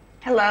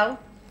 Hello?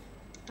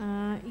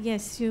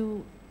 Yes,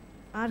 you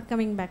are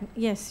coming back.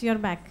 Yes, you're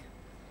back.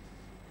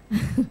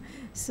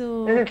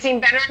 So. Does it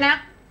seem better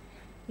now?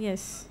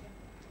 Yes.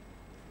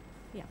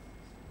 Yeah.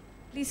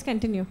 Please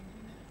continue.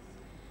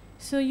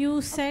 So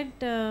you said,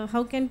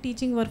 how can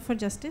teaching work for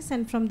justice?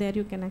 And from there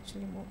you can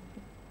actually move.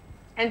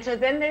 And so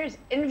then there's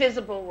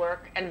invisible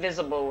work and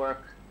visible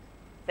work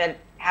that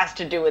has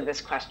to do with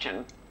this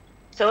question.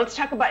 So let's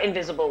talk about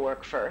invisible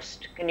work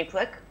first. Can you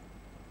click?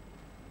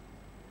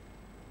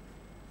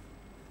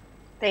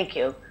 Thank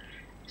you.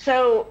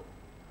 So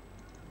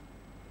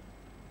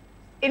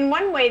in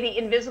one way, the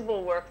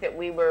invisible work that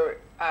we were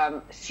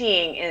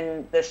seeing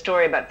in the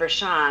story about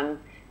Vershawn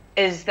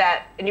is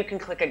that, and you can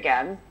click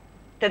again,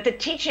 that the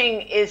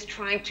teaching is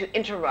trying to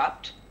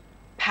interrupt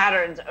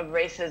patterns of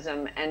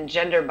racism and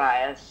gender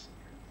bias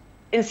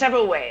in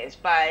several ways,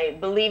 by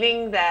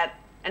believing that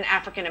an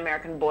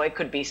African-American boy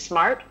could be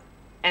smart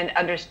and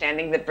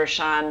understanding that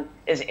Vershawn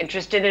is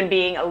interested in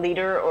being a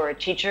leader or a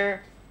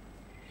teacher.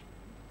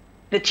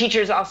 The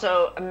teacher's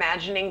also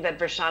imagining that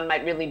Vershawn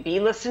might really be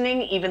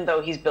listening, even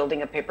though he's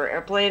building a paper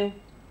airplane.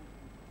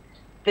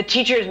 The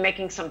teacher is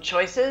making some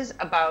choices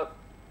about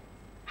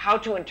how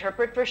to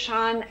interpret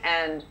Vershawn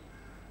and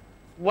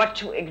what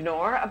to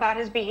ignore about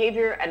his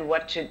behavior and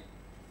what to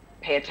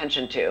pay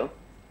attention to.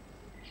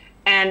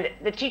 And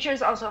the teacher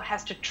also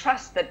has to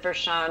trust that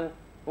Vershawn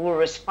will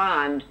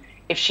respond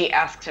if she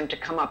asks him to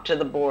come up to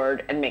the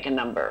board and make a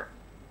number.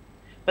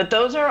 But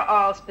those are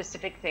all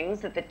specific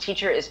things that the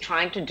teacher is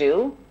trying to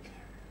do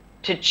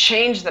to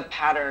change the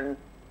pattern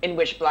in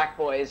which Black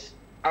boys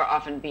are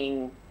often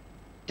being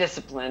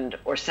disciplined,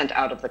 or sent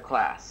out of the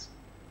class.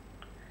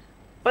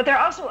 But there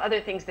are also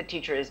other things the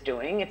teacher is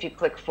doing. If you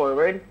click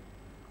forward,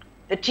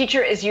 the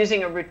teacher is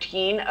using a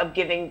routine of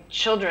giving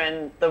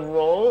children the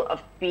role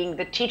of being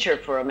the teacher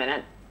for a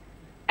minute,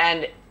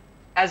 and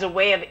as a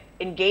way of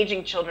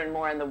engaging children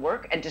more in the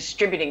work and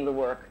distributing the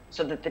work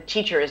so that the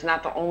teacher is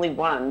not the only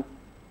one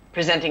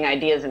presenting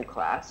ideas in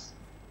class,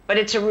 but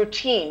it's a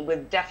routine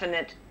with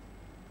definite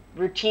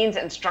routines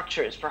and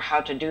structures for how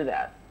to do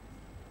that.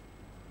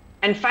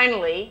 And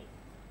finally,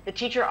 the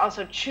teacher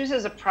also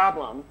chooses a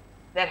problem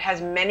that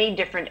has many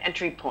different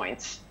entry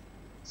points.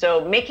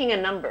 So making a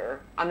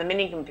number on the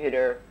mini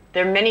computer,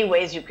 there are many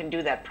ways you can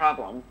do that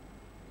problem.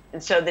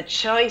 And so the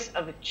choice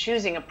of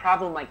choosing a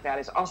problem like that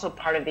is also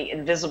part of the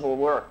invisible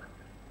work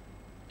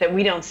that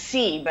we don't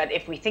see, but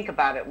if we think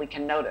about it, we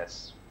can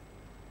notice.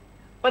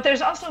 But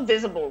there's also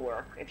visible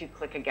work, if you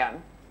click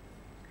again.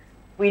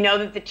 We know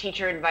that the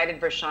teacher invited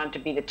Vershawn to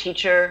be the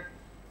teacher.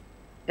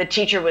 The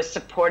teacher was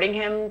supporting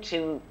him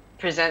to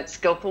present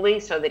skillfully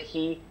so that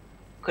he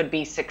could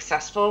be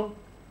successful.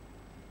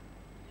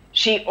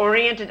 She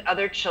oriented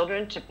other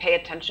children to pay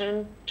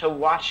attention, to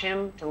watch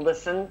him, to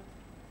listen.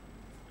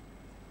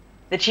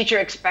 The teacher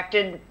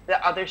expected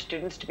the other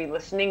students to be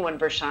listening when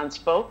Vershawn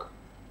spoke.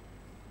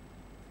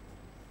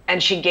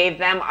 And she gave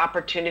them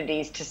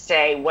opportunities to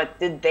say what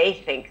did they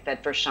think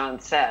that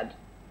Vershawn said.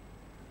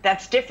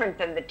 That's different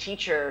than the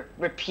teacher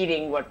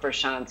repeating what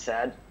Vershawn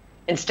said.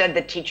 Instead,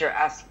 the teacher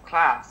asked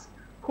class,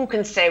 who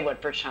can say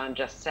what Vershawn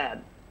just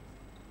said?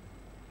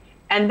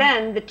 And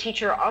then the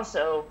teacher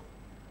also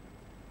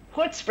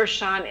puts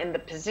Vershawn in the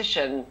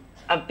position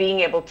of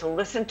being able to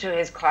listen to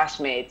his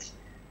classmates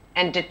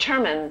and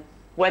determine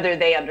whether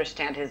they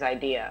understand his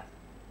idea.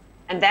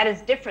 And that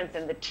is different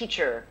than the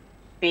teacher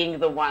being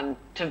the one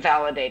to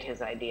validate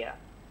his idea.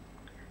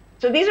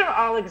 So these are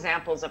all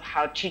examples of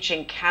how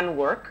teaching can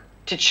work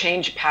to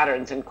change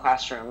patterns in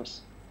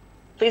classrooms.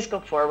 Please go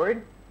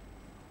forward.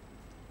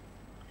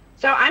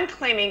 So I'm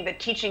claiming that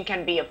teaching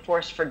can be a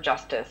force for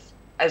justice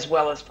as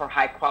well as for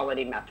high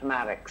quality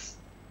mathematics.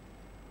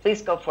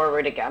 Please go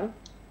forward again.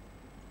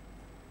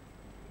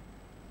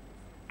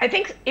 I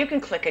think you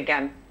can click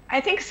again.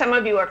 I think some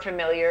of you are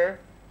familiar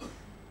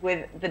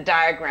with the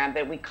diagram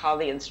that we call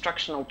the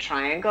instructional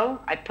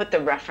triangle. I put the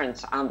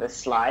reference on this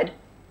slide.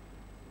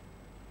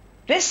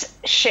 This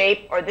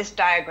shape or this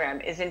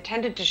diagram is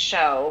intended to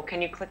show,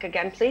 can you click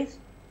again, please?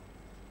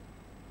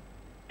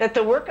 That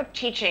the work of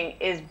teaching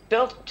is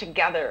built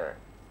together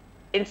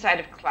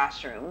inside of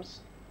classrooms.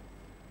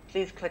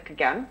 Please click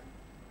again.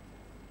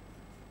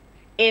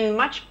 In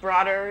much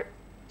broader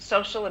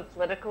social and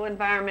political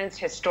environments,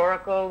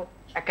 historical,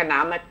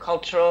 economic,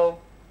 cultural,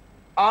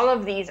 all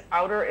of these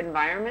outer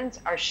environments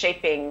are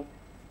shaping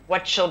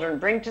what children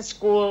bring to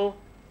school,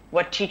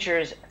 what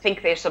teachers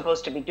think they're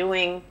supposed to be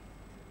doing,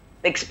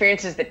 the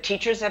experiences that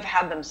teachers have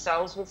had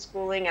themselves with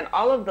schooling, and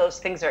all of those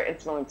things are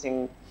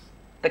influencing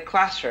the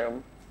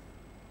classroom.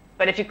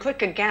 But if you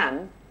click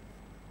again,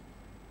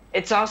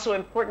 it's also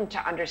important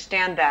to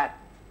understand that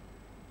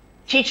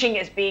teaching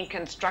is being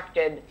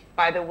constructed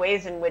by the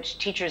ways in which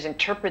teachers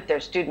interpret their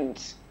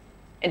students,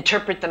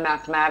 interpret the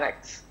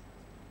mathematics,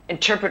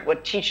 interpret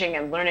what teaching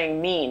and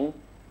learning mean.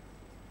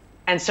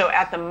 And so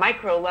at the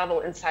micro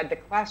level inside the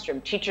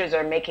classroom, teachers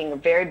are making a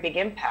very big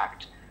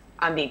impact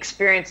on the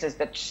experiences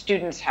that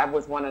students have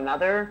with one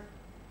another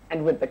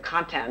and with the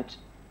content,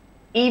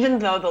 even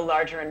though the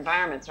larger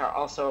environments are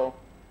also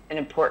an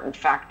important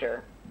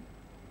factor.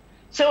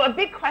 So a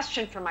big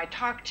question for my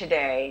talk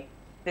today,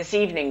 this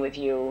evening with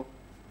you,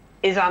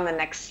 is on the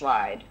next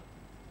slide.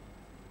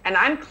 And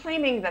I'm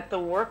claiming that the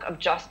work of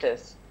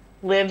justice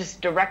lives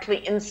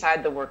directly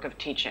inside the work of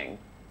teaching.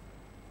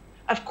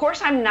 Of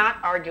course, I'm not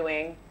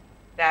arguing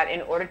that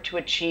in order to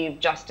achieve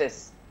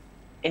justice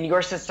in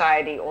your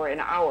society or in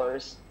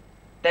ours,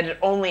 that it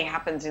only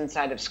happens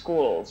inside of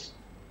schools.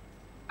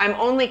 I'm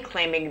only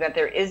claiming that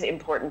there is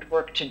important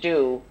work to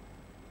do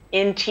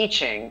in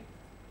teaching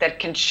that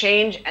can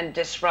change and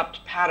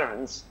disrupt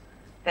patterns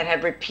that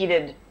have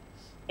repeated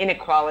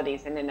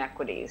inequalities and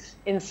inequities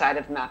inside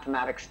of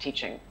mathematics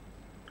teaching.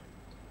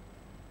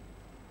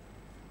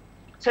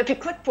 So if you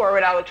click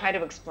forward, I will try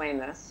to explain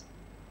this.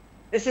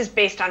 This is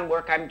based on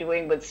work I'm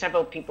doing with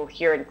several people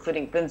here,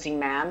 including Lindsay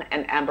Mann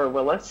and Amber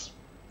Willis.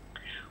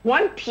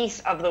 One piece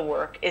of the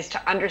work is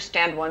to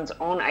understand one's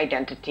own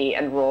identity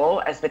and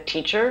role as the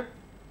teacher,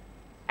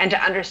 and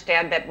to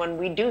understand that when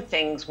we do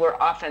things, we're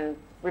often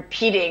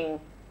repeating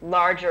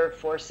larger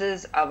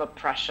forces of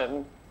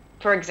oppression.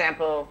 For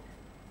example,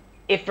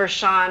 if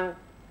Vershawn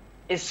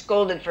is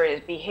scolded for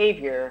his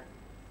behavior,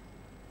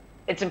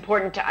 it's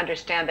important to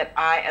understand that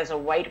I, as a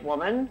white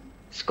woman,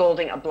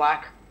 scolding a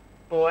black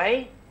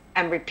boy,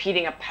 am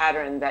repeating a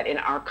pattern that in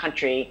our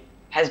country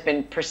has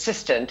been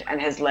persistent and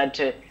has led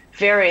to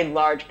very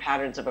large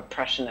patterns of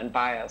oppression and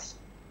bias.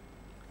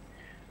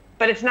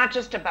 But it's not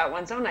just about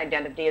one's own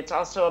identity, it's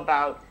also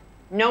about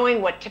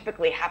knowing what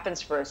typically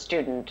happens for a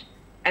student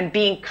and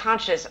being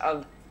conscious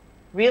of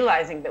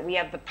realizing that we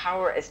have the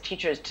power as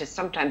teachers to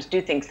sometimes do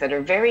things that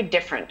are very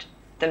different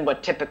than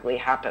what typically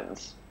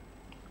happens.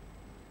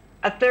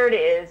 A third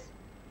is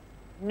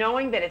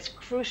knowing that it's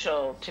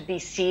crucial to be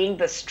seeing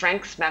the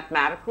strengths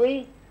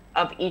mathematically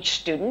of each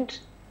student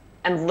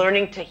and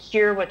learning to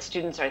hear what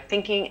students are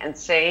thinking and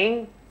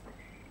saying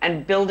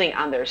and building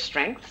on their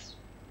strengths.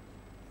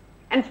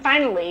 And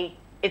finally,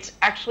 it's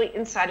actually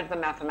inside of the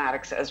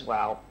mathematics as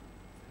well,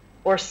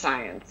 or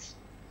science,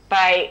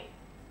 by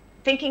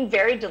thinking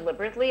very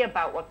deliberately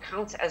about what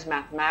counts as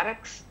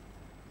mathematics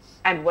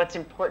and what's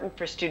important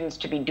for students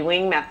to be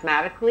doing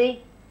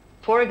mathematically.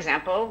 For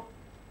example,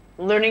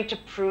 learning to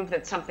prove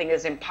that something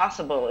is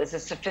impossible is a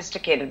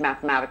sophisticated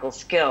mathematical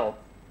skill.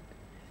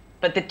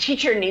 But the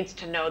teacher needs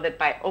to know that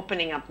by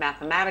opening up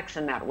mathematics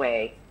in that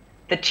way,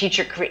 the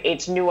teacher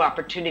creates new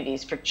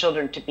opportunities for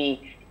children to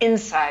be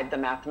inside the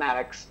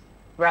mathematics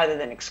rather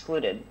than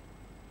excluded.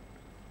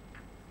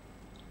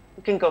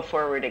 You can go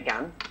forward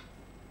again.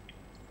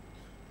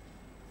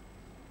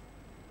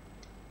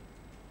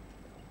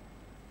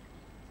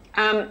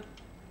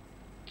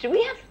 Do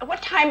we have,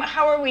 what time,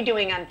 how are we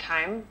doing on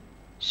time,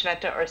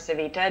 Shweta or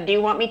Savita? Do you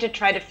want me to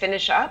try to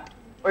finish up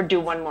or do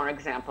one more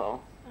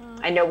example?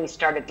 I know we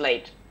started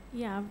late.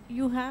 Yeah,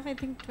 you have, I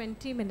think,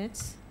 20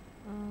 minutes.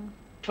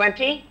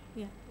 20?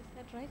 Yeah, is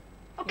that right?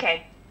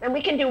 Okay, then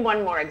we can do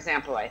one more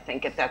example, I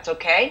think, if that's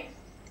okay.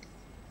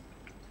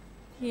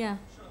 Yeah.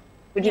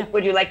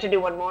 Would you like to do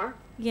one more?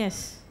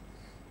 Yes.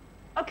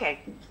 Okay,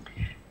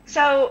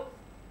 so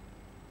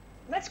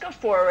let's go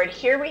forward.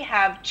 Here we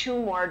have two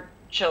more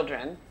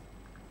children.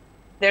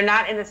 They're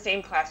not in the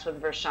same class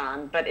with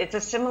Vershawn, but it's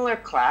a similar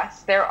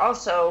class. They're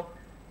also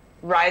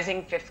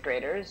rising fifth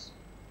graders.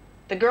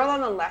 The girl on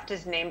the left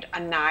is named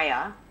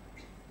Anaya,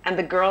 and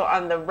the girl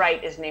on the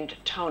right is named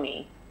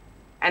Tony.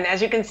 And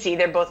as you can see,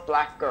 they're both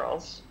black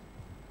girls.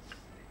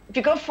 If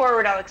you go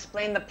forward, I'll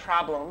explain the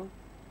problem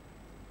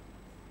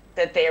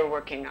that they are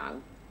working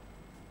on.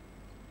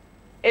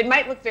 It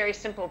might look very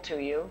simple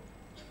to you,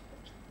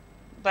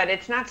 but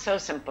it's not so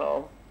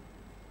simple,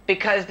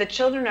 because the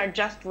children are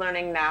just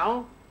learning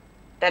now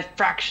that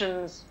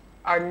fractions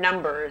are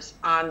numbers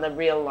on the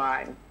real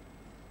line.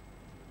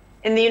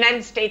 In the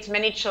United States,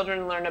 many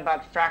children learn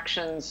about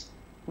fractions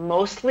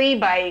mostly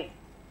by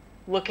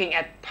looking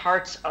at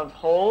parts of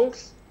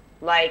wholes,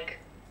 like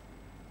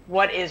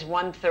what is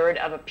 1/3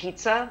 of a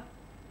pizza,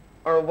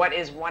 or what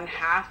is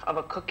 1/2 of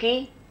a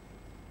cookie.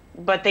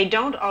 But they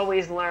don't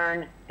always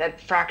learn that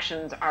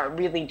fractions are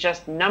really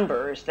just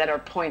numbers that are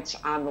points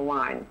on the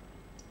line.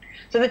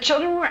 So the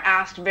children were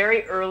asked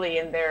very early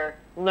in their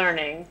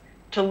learning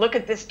to look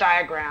at this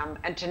diagram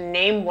and to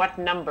name what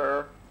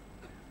number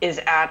is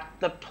at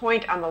the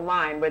point on the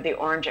line where the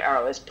orange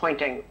arrow is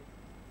pointing.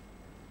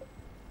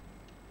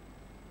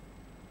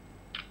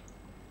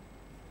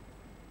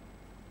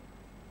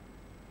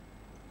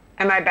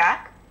 Am I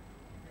back?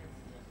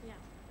 Yeah.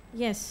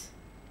 Yes.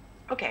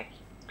 Okay.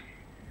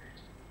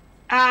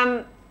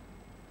 I'm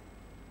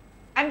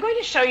going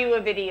to show you a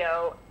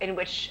video in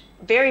which,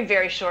 very,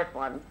 very short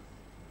one,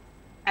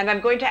 and I'm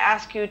going to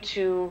ask you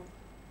to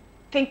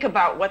think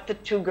about what the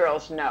two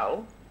girls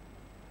know.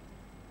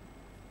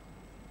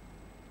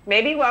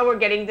 Maybe while we're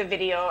getting the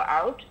video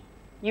out,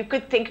 you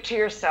could think to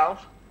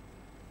yourself,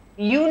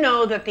 you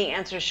know that the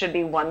answer should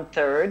be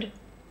 1/3,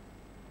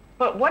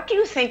 but what do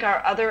you think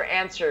are other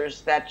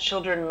answers that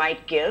children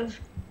might give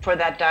for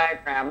that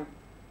diagram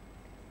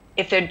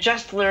if they're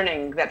just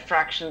learning that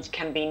fractions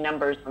can be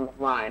numbers on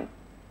the line?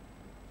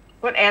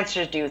 What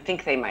answers do you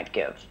think they might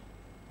give?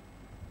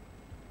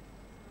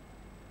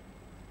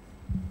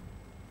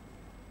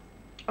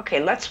 Okay,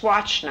 let's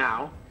watch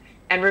now.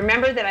 And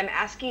remember that I'm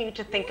asking you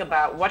to think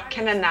about what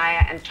can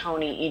Anaya and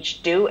Tony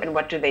each do and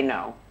what do they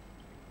know?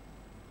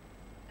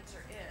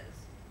 Answer is,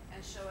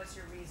 and show us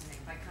your reasoning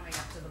by coming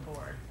up to the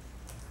board.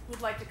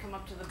 Who'd like to come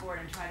up to the board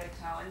and try to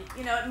tell? And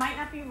you know, it might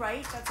not be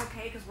right, that's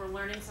okay, because we're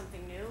learning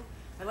something new.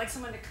 I'd like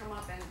someone to come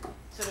up and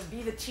sort of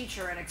be the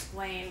teacher and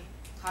explain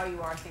how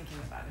you are thinking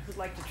about it. Who'd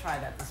like to try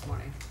that this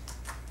morning?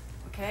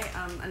 Okay,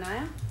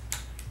 Anaya?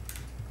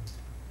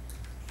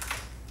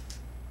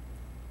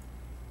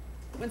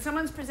 When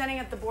someone's presenting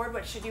at the board,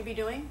 what should you be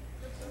doing?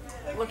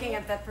 Looking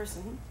at that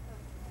person.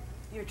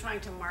 You're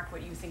trying to mark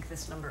what you think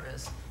this number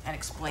is and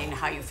explain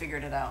how you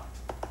figured it out.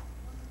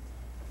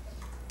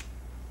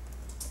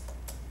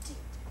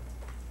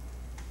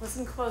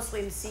 Listen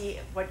closely to see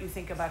what you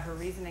think about her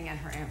reasoning and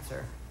her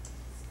answer.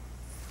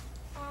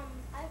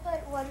 I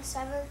put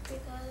 1/7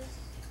 because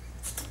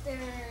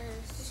there's.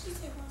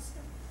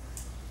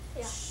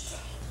 Yeah.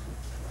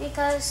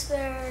 Because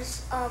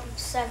there's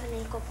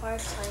 7 equal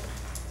parts, like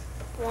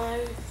 1,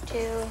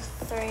 2,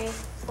 3,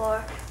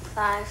 4,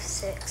 5,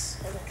 6,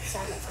 and then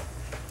 7.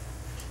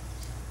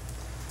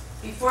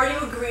 Before you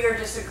agree or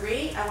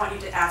disagree, I want you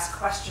to ask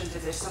questions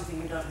if there's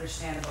something you don't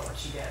understand about what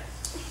she did.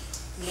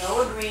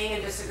 No agreeing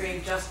and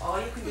disagreeing, just all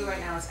you can do right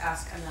now is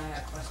ask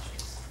Anaya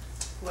questions.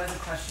 Who has a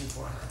question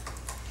for her?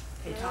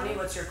 Okay, Tony,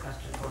 what's your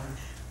question for her?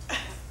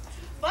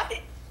 What?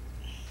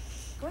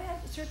 Go ahead,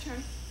 it's your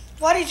turn.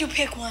 Why did you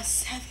pick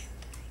 1/7?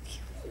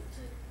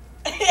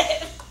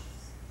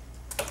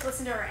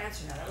 Listen to her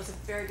answer now. That was a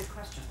very good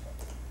question.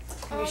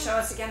 Can you show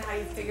us again how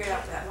you figured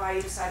out that, why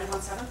you decided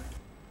 1/7?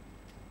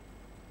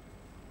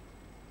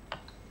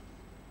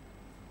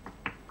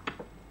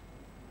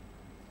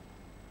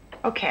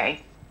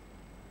 Okay,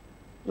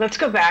 let's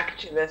go back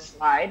to this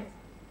slide.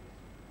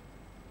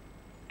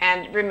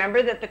 And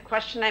remember that the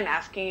question I'm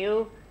asking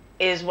you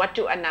is, what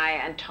do Anaya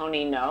and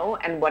Tony know,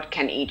 and what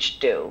can each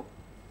do?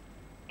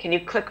 Can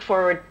you click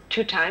forward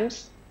 2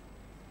 times?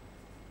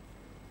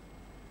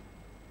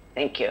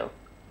 Thank you.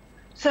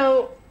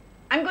 So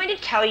I'm going to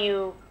tell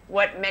you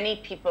what many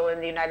people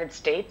in the United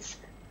States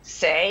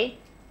say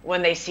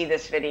when they see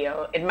this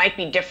video. It might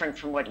be different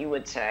from what you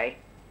would say,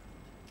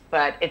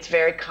 but it's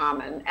very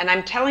common. And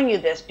I'm telling you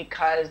this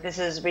because this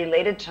is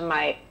related to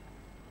my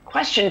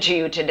question to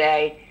you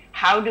today.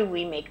 How do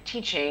we make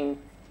teaching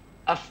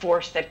a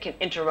force that can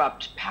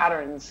interrupt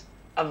patterns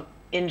of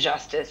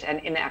injustice and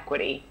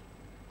inequity?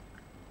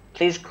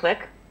 Please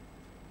click.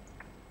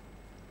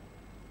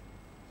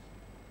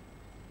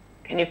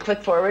 Can you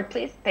click forward,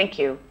 please? Thank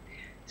you.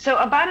 So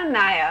about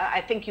Anaya,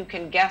 I think you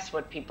can guess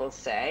what people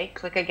say.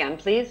 Click again,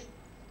 please.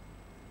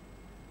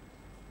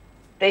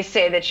 They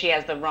say that she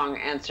has the wrong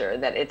answer,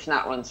 that it's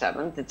not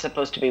 1/7, it's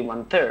supposed to be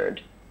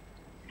 1/3.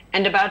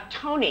 And about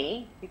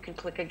Tony, you can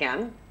click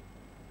again.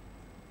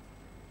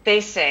 They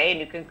say, and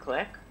you can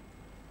click,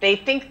 they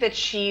think that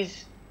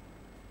she's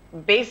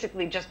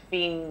basically just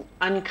being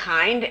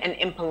unkind and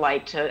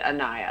impolite to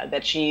Anaya,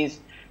 that she's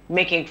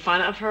making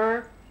fun of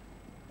her,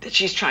 that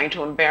she's trying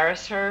to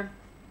embarrass her.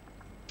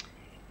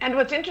 And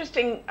what's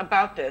interesting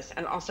about this,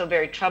 and also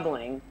very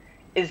troubling,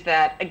 is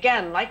that,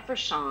 again, like for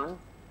Sean,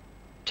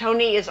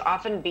 Tony is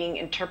often being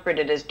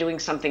interpreted as doing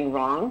something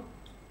wrong,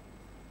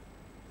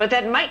 but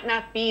that might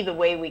not be the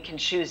way we can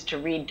choose to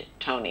read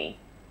Tony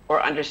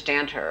or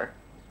understand her.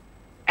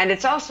 And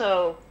it's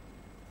also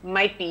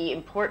might be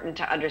important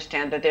to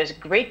understand that there's a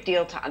great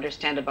deal to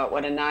understand about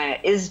what Anaya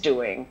is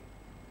doing,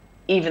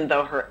 even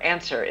though her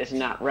answer is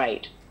not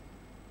right.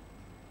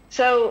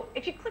 So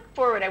if you click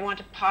forward, I want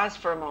to pause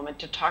for a moment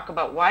to talk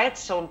about why it's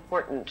so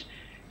important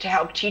to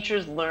help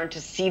teachers learn to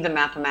see the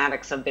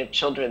mathematics of their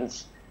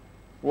children's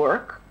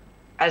work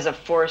as a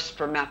force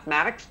for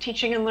mathematics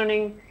teaching and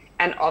learning,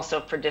 and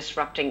also for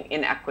disrupting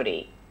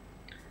inequity.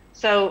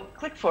 So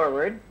click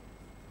forward.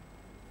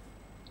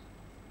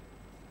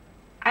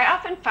 I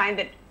often find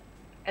that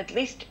at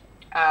least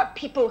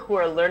people who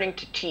are learning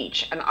to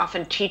teach, and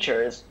often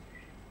teachers,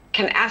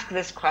 can ask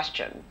this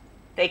question.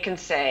 They can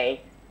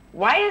say,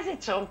 why is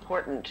it so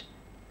important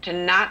to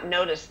not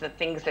notice the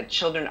things that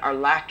children are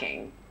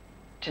lacking,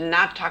 to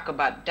not talk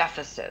about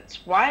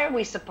deficits? Why are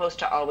we supposed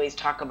to always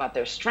talk about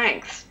their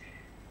strengths?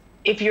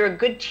 If you're a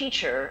good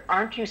teacher,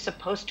 aren't you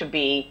supposed to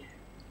be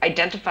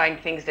identifying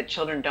things that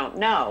children don't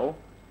know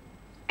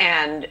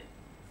and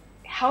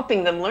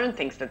helping them learn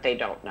things that they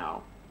don't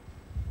know?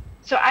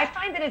 So I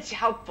find that it's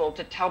helpful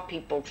to tell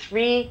people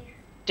 3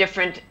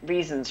 different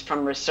reasons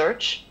from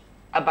research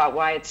about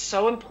why it's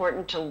so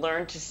important to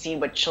learn to see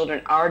what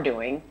children are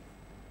doing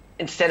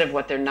instead of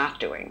what they're not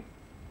doing.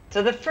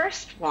 So the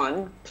first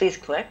one, please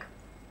click,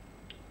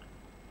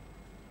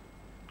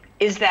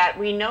 is that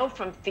we know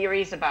from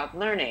theories about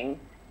learning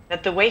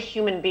that the way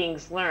human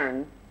beings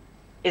learn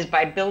is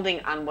by building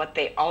on what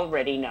they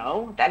already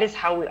know. That is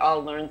how we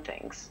all learn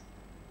things.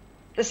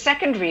 The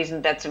second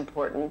reason that's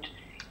important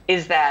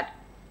is that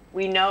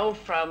we know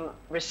from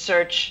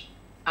research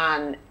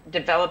on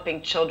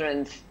developing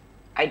children's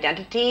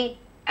identity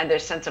and their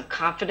sense of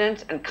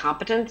confidence and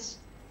competence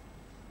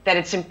that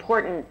it's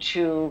important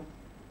to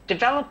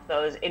develop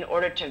those in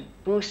order to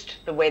boost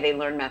the way they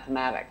learn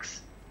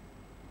mathematics.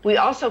 We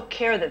also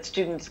care that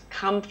students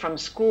come from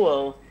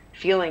school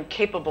feeling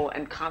capable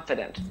and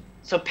confident.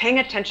 So paying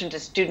attention to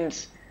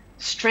students'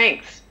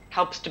 strengths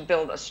helps to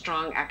build a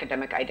strong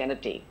academic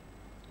identity.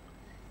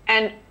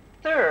 And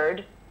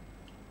third,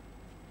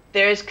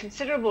 there is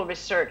considerable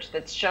research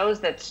that shows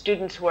that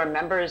students who are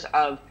members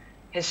of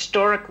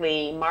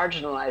historically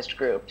marginalized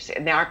groups,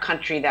 in our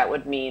country that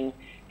would mean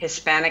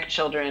Hispanic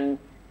children,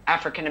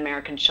 African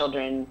American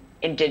children,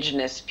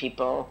 indigenous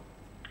people,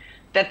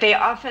 that they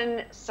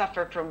often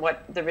suffer from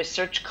what the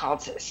research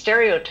calls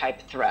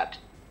stereotype threat,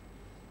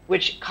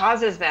 which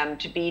causes them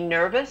to be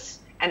nervous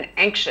and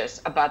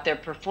anxious about their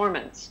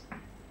performance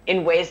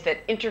in ways that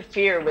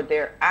interfere with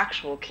their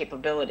actual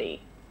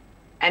capability.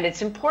 And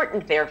it's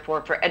important, therefore,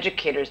 for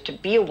educators to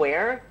be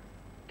aware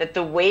that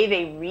the way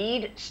they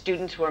read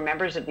students who are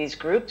members of these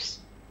groups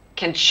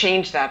can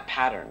change that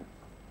pattern.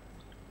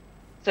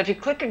 So if you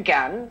click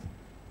again,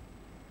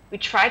 we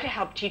try to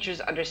help teachers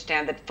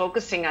understand that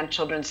focusing on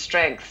children's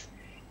strengths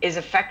is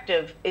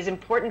effective, is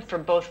important for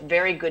both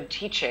very good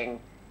teaching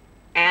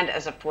and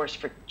as a force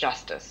for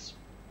justice.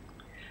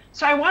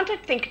 So I want to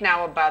think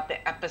now about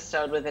the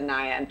episode with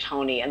Anaya and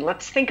Tony, and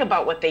let's think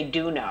about what they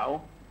do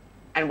know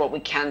and what we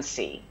can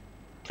see.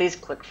 Please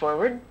click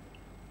forward.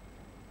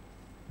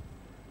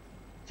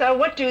 So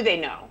what do they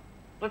know?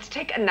 Let's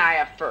take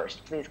Anaya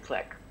first. Please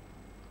click.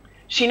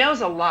 She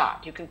knows a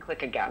lot. You can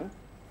click again.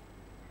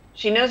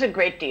 She knows a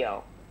great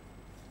deal.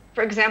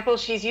 For example,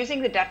 she's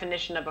using the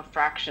definition of a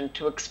fraction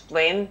to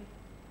explain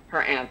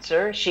her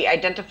answer. She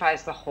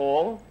identifies the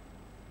whole.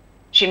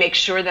 She makes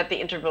sure that the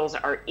intervals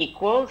are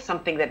equal,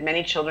 something that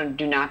many children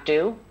do not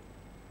do.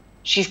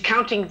 She's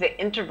counting the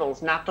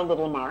intervals, not the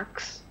little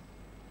marks.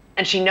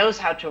 And she knows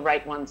how to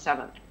write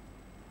 1/7.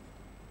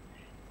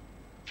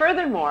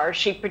 Furthermore,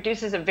 she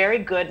produces a very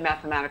good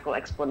mathematical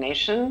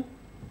explanation,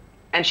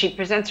 and she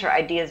presents her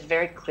ideas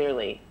very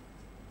clearly.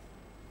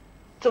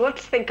 So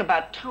let's think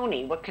about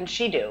Tony. What can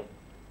she do?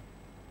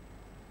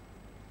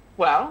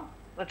 Well,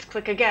 let's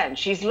click again.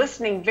 She's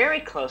listening very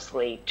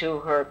closely to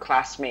her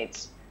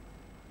classmates'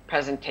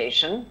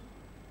 presentation.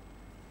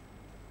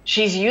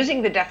 She's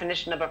using the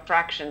definition of a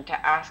fraction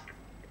to ask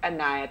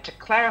Anaya to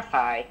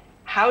clarify,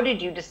 how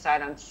did you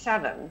decide on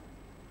 7?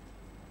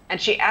 And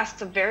she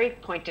asks a very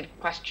pointed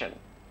question.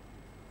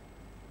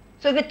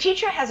 So the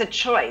teacher has a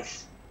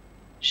choice.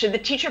 Should the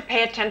teacher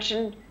pay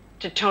attention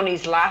to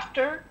Tony's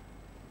laughter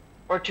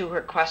or to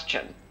her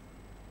question?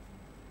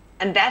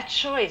 And that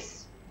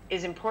choice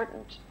is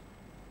important.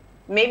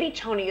 Maybe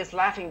Tony is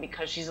laughing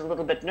because she's a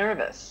little bit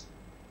nervous.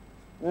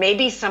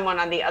 Maybe someone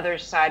on the other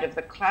side of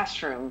the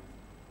classroom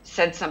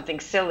said something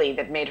silly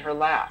that made her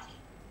laugh.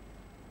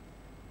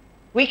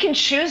 We can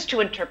choose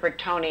to interpret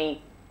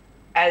Tony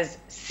as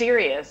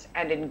serious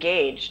and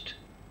engaged,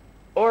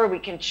 or we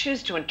can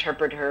choose to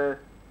interpret her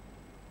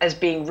as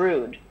being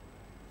rude.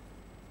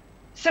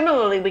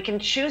 Similarly, we can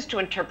choose to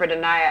interpret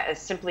Anaya as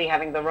simply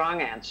having the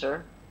wrong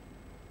answer,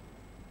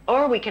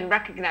 or we can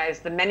recognize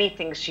the many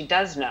things she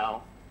does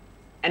know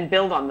and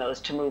build on those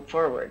to move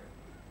forward.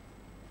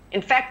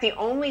 In fact, the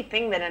only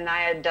thing that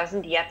Anaya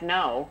doesn't yet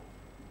know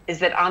is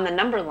that on the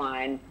number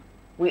line,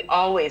 we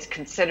always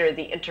consider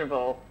the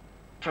interval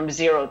from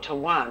 0 to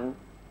 1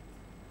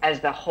 as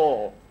the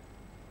whole.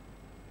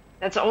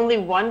 That's only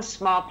one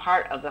small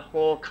part of the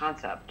whole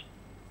concept.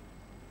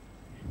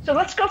 So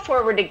let's go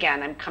forward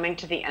again. I'm coming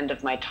to the end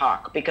of my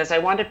talk because I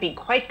want to be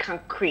quite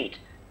concrete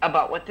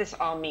about what this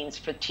all means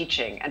for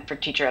teaching and for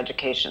teacher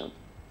education.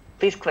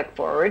 Please click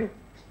forward.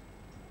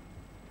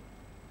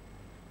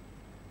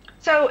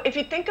 So if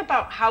you think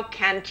about how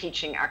can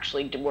teaching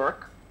actually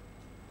work,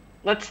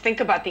 let's think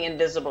about the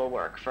invisible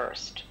work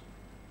first.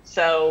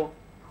 So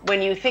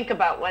when you think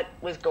about what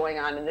was going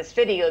on in this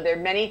video, there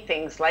are many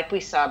things like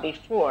we saw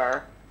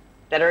before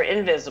that are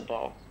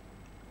invisible.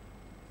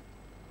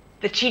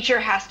 The teacher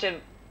has to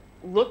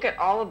look at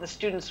all of the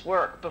students'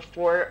 work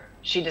before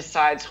she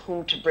decides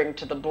whom to bring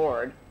to the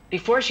board.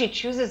 Before she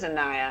chooses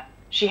Anaya,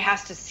 she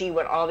has to see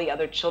what all the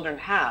other children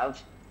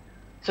have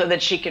so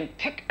that she can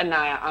pick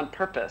Anaya on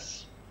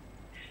purpose.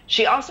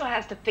 She also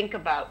has to think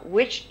about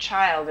which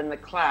child in the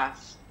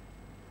class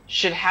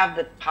should have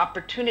the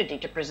opportunity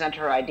to present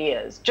her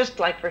ideas, just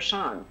like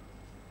Vershawn.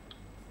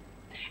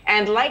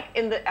 And like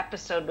in the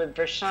episode with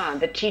Vershawn,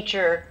 the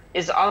teacher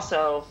is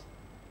also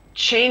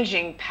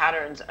changing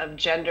patterns of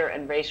gender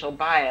and racial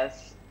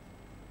bias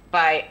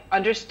by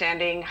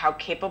understanding how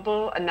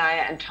capable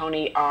Anaya and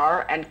Tony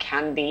are and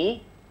can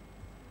be,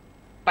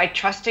 by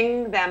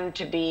trusting them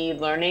to be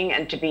learning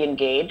and to be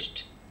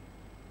engaged,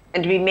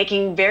 and to be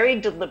making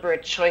very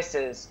deliberate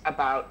choices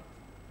about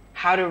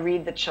how to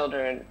read the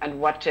children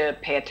and what to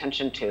pay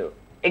attention to,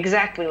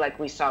 exactly like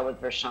we saw with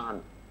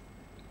Vershawn.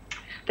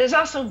 There's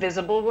also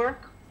visible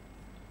work,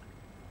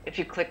 if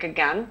you click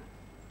again.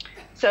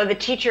 So the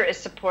teacher is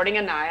supporting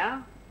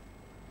Anaya.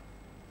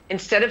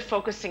 Instead of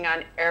focusing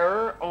on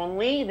error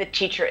only, the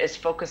teacher is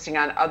focusing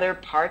on other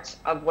parts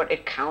of what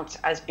it counts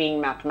as being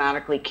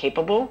mathematically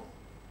capable.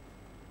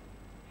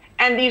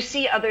 And you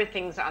see other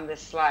things on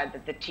this slide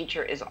that the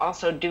teacher is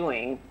also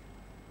doing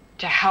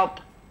to help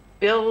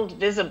build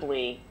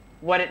visibly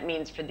what it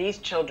means for these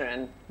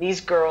children, these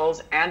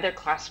girls and their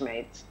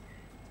classmates,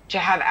 to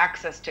have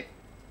access to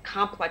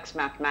complex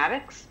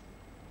mathematics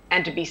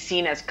and to be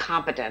seen as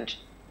competent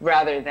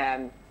rather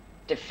than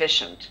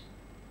deficient.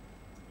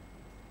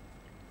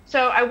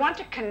 So I want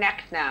to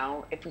connect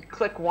now, if we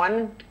click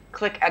one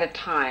click at a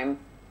time,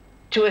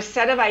 to a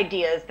set of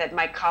ideas that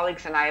my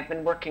colleagues and I have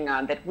been working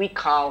on that we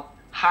call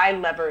high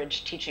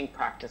leverage teaching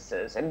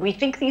practices. And we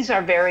think these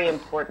are very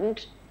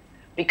important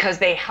because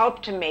they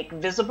help to make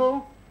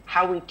visible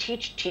how we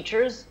teach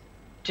teachers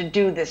to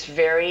do this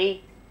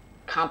very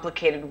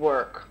complicated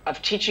work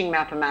of teaching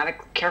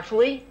mathematics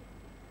carefully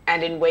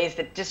and in ways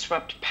that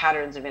disrupt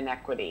patterns of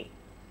inequity.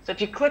 So if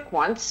you click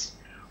once,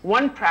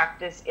 one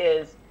practice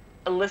is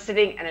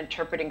eliciting and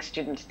interpreting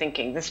students'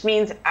 thinking. This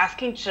means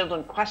asking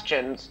children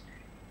questions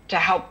to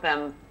help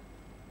them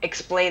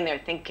explain their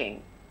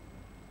thinking.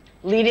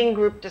 Leading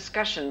group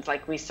discussions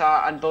like we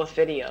saw on both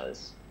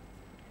videos.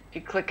 If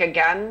you click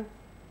again,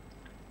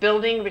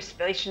 building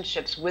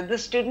relationships with the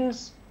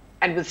students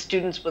and with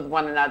students with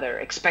one another,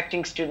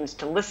 expecting students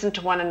to listen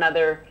to one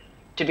another,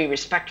 to be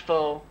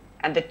respectful,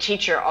 and the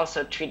teacher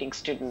also treating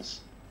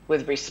students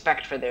with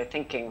respect for their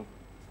thinking.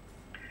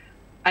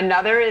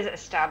 Another is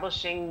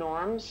establishing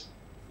norms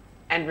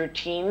and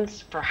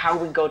routines for how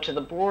we go to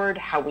the board,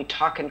 how we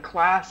talk in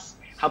class,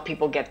 how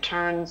people get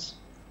turns.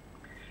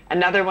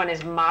 Another one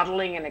is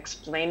modeling and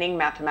explaining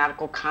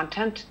mathematical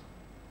content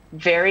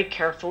very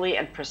carefully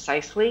and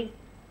precisely.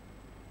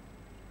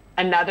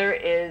 Another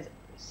is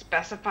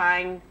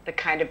specifying the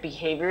kind of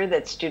behavior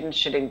that students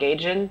should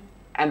engage in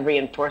and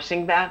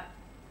reinforcing that.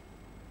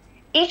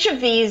 Each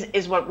of these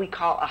is what we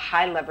call a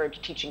high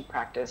leverage teaching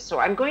practice. So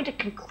I'm going to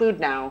conclude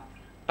now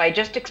by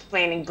just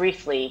explaining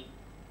briefly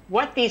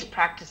what these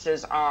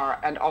practices are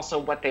and also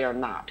what they are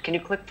not. Can you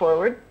click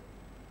forward?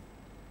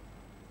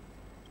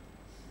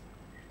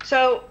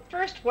 So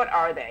first, what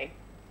are they?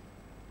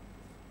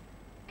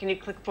 Can you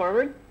click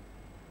forward?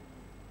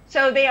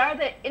 So they are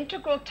the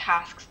integral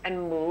tasks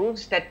and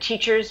moves that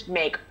teachers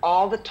make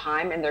all the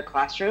time in their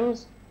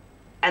classrooms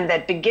and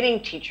that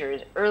beginning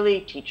teachers,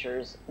 early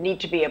teachers, need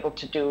to be able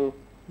to do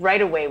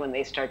right away when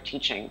they start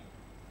teaching.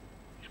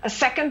 A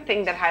second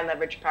thing that high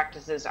leverage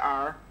practices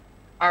are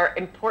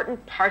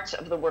important parts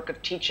of the work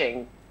of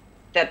teaching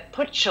that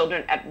put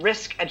children at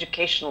risk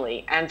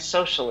educationally and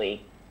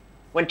socially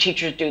when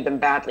teachers do them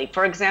badly.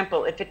 For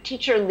example, if a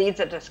teacher leads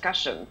a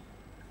discussion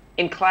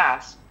in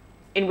class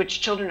in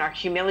which children are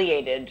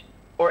humiliated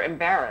or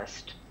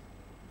embarrassed,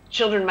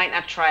 children might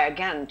not try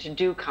again to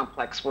do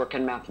complex work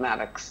in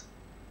mathematics.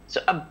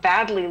 So a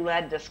badly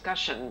led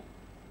discussion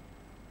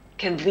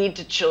can lead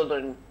to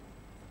children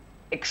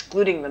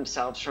excluding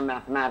themselves from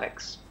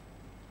mathematics.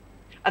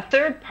 A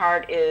third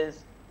part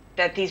is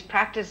that these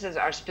practices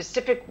are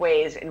specific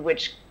ways in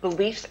which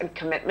beliefs and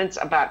commitments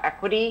about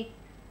equity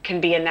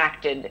can be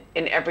enacted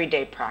in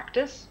everyday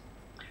practice.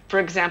 For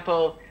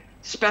example,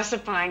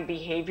 specifying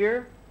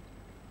behavior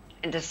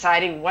and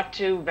deciding what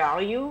to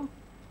value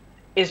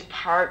is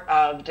part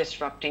of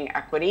disrupting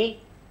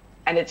equity,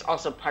 and it's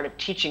also part of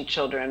teaching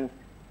children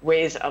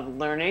ways of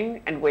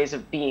learning and ways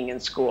of being in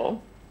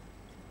school.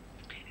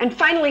 And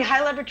finally,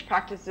 high leverage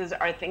practices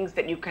are things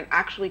that you can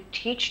actually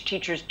teach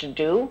teachers to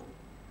do,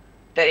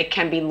 that it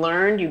can be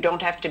learned. You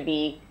don't have to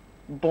be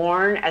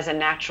born as a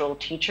natural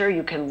teacher.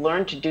 You can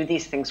learn to do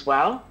these things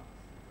well.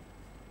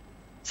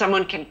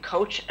 Someone can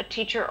coach a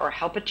teacher or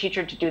help a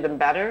teacher to do them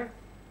better.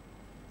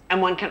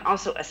 And one can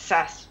also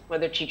assess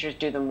whether teachers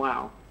do them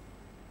well.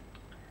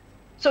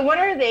 So what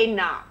are they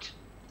not?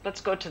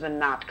 Let's go to the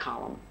not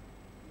column.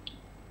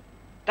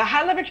 The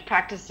high leverage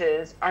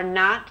practices are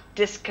not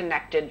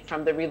disconnected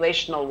from the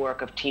relational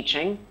work of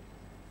teaching.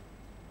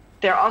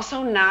 They're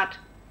also not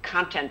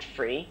content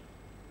free.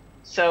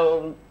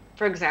 So,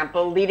 for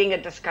example, leading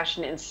a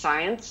discussion in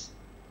science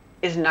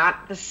is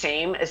not the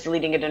same as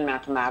leading it in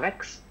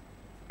mathematics,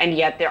 and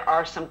yet there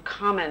are some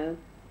common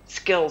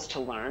skills to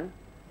learn.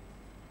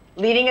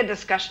 Leading a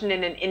discussion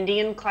in an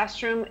Indian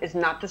classroom is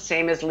not the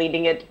same as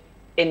leading it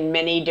in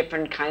many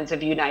different kinds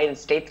of United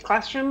States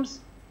classrooms,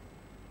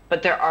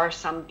 but there are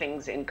some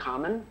things in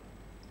common.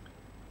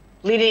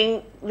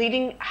 Leading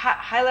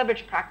high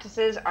leverage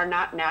practices are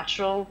not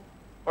natural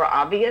or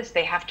obvious.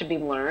 They have to be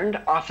learned.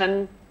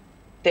 Often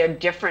they're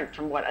different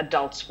from what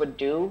adults would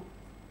do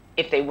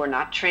if they were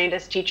not trained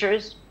as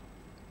teachers.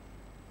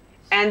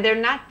 And they're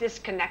not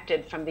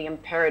disconnected from the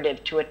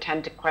imperative to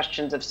attend to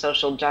questions of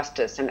social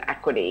justice and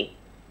equity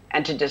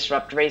and to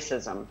disrupt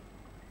racism.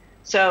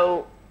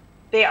 So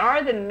they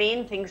are the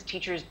main things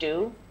teachers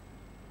do,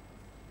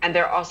 and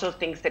they're also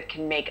things that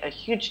can make a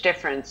huge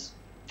difference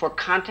for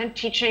content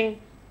teaching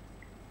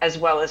as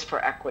well as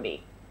for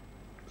equity.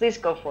 Please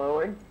go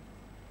forward.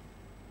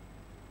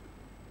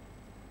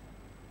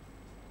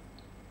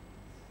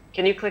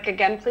 Can you click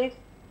again, please?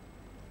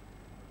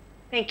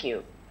 Thank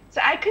you.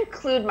 So I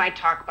conclude my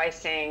talk by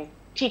saying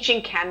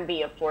teaching can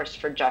be a force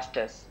for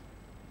justice.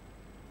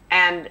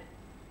 And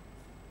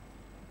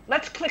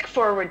let's click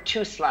forward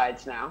 2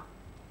 slides now.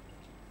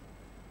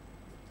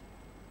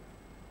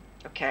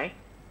 Okay.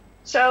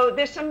 So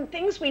there's some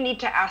things we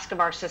need to ask of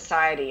our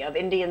society, of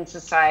Indian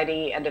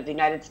society and of the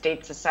United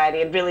States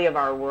society, and really of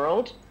our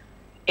world,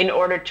 in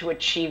order to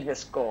achieve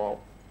this goal.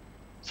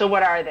 So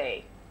what are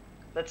they?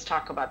 Let's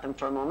talk about them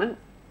for a moment.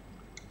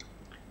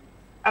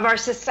 Of our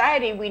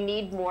society, we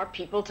need more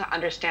people to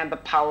understand the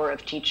power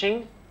of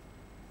teaching.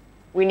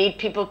 We need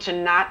people to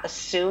not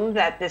assume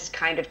that this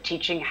kind of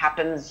teaching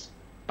happens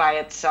by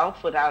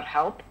itself without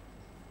help.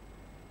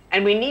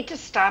 And we need to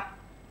stop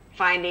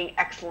finding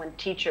excellent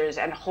teachers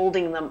and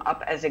holding them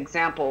up as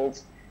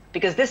examples,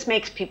 because this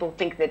makes people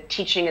think that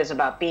teaching is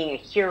about being a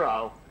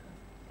hero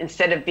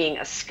instead of being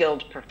a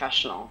skilled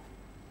professional.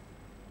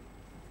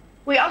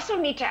 We also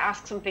need to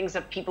ask some things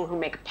of people who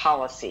make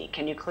policy.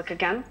 Can you click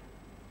again?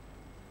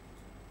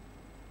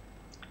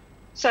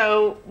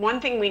 So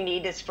one thing we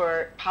need is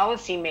for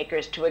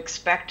policymakers to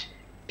expect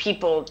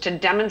people to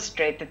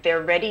demonstrate that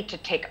they're ready to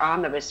take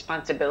on the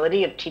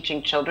responsibility of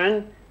teaching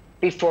children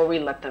before we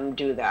let them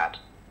do that.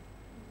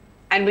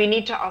 And we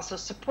need to also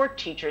support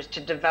teachers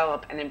to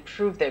develop and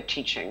improve their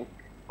teaching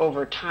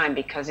over time,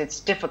 because it's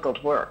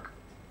difficult work.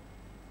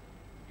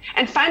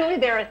 And finally,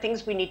 there are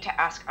things we need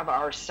to ask of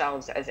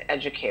ourselves as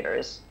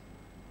educators.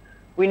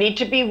 We need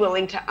to be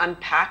willing to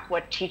unpack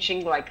what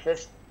teaching like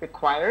this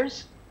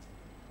requires,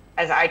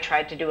 as I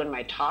tried to do in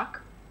my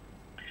talk.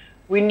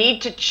 We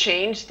need to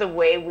change the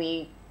way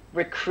we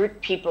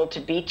recruit people to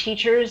be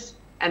teachers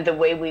and the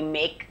way we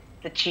make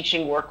the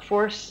teaching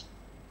workforce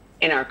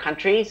in our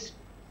countries.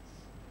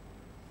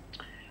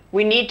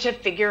 We need to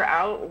figure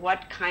out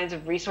what kinds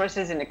of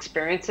resources and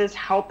experiences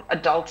help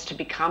adults to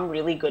become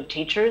really good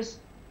teachers.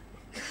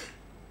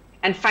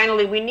 And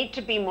finally, we need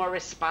to be more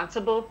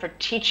responsible for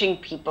teaching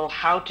people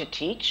how to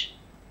teach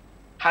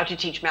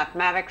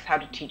mathematics, how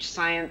to teach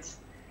science,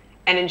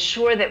 and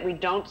ensure that we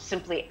don't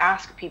simply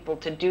ask people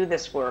to do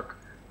this work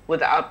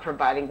without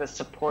providing the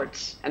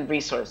supports and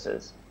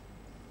resources.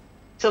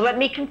 So let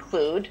me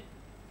conclude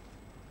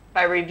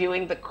by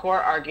reviewing the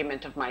core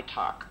argument of my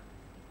talk.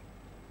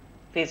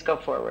 Please go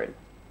forward.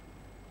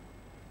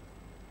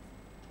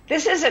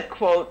 This is a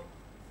quote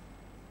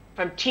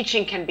from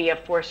Teaching Can Be a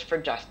Force for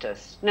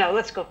Justice. No,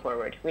 let's go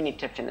forward. We need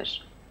to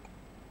finish.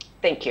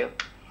 Thank you.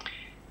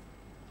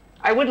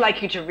 I would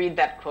like you to read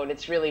that quote.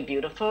 It's really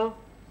beautiful,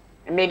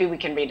 and maybe we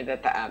can read it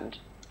at the end.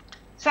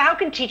 So how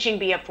can teaching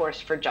be a force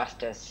for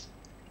justice?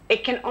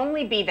 It can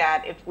only be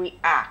that if we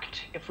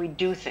act, if we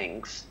do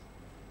things.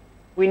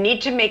 We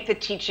need to make the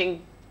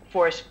teaching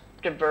force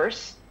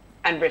diverse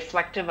and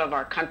reflective of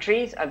our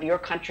countries, of your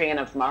country and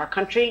of our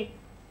country.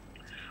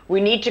 We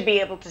need to be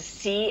able to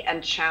see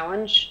and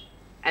challenge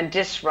and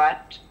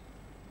disrupt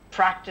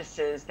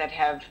practices that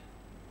have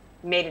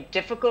made it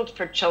difficult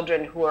for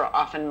children who are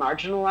often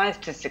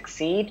marginalized to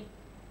succeed.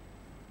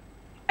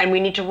 And we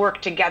need to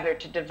work together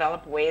to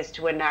develop ways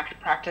to enact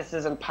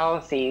practices and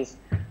policies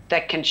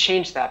that can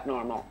change that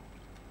normal.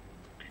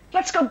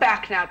 Let's go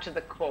back now to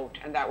the quote,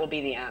 and that will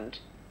be the end.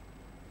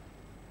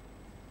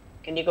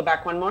 Can you go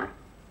back one more?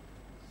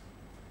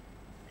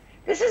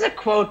 This is a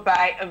quote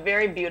by a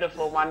very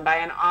beautiful one by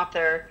an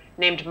author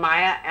named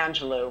Maya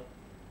Angelou,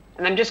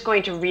 and I'm just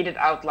going to read it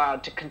out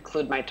loud to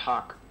conclude my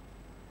talk.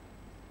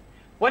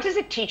 What does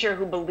a teacher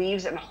who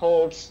believes and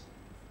holds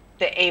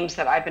the aims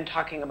that I've been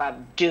talking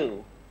about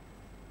do?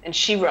 And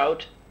she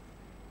wrote,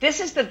 this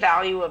is the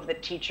value of the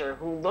teacher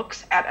who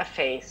looks at a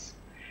face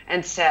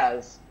and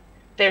says,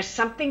 there's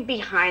something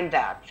behind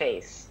that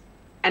face,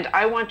 and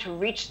I want to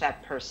reach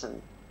that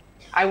person.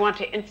 I want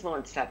to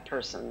influence that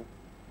person.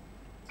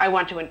 I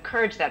want to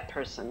encourage that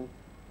person.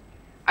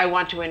 I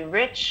want to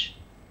enrich.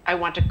 I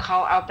want to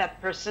call out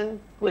that person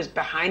who is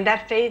behind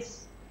that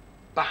face,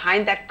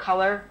 behind that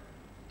color,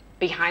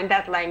 behind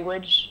that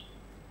language,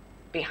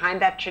 behind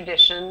that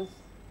tradition,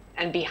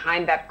 and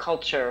behind that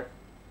culture.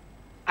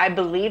 I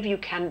believe you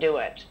can do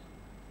it.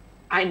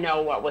 I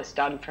know what was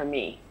done for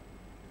me.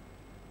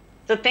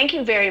 So thank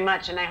you very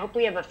much, and I hope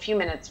we have a few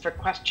minutes for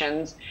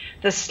questions.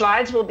 The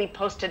slides will be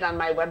posted on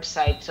my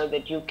website so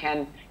that you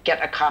can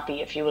get a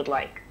copy if you would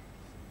like.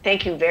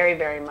 Thank you very,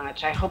 very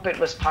much. I hope it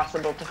was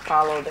possible to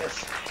follow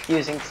this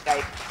using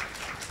Skype.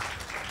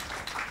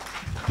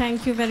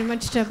 Thank you very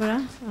much,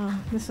 Deborah.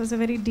 This was a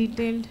very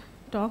detailed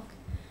talk.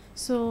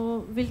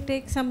 So we'll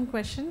take some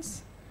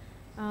questions.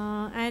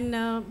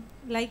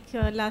 Like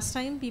last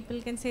time, people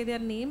can say their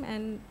name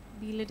and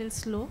be a little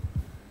slow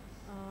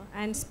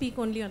and speak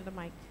only on the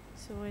mic.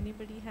 So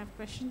anybody have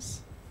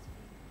questions?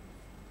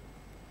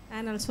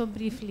 And also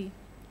briefly.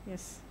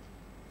 Yes.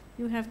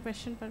 You have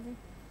question, Parveen?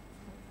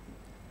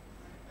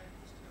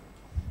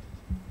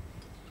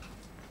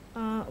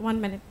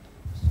 1 minute.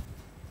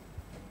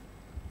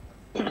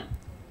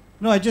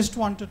 No, I just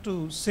wanted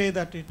to say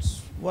that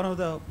it's one of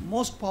the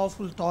most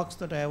powerful talks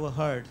that I ever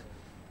heard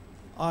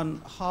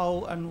on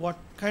how and what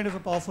kind of a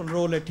powerful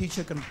role a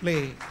teacher can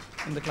play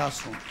in the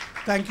classroom.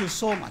 Thank you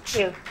so much.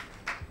 Thank you.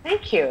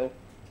 Thank you.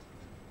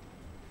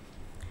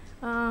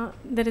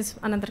 There is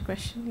another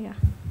question,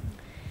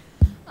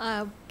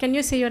 yeah. Can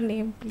you say your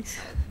name, please?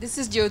 This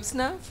is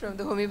Jyotsna from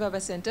the Homi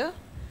Bhabha Center.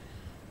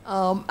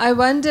 I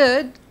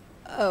wondered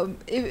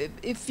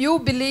if you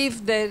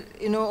believe that,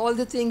 all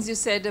the things you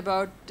said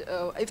about,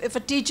 if a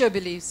teacher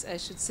believes, I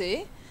should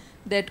say,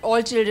 that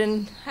all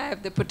children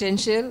have the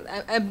potential.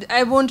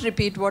 I won't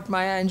repeat what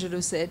Maya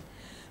Angelou said,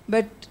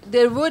 but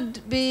there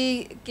would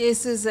be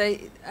cases,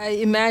 I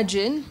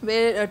imagine,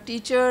 where a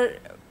teacher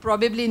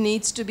probably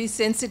needs to be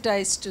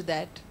sensitized to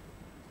that.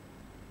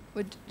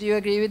 Do you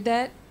agree with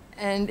that?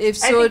 And if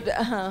so,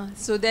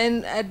 so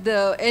then at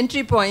the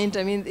entry point,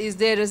 I mean, is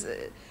that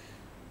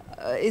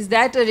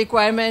a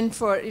requirement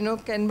for,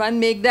 can one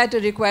make that a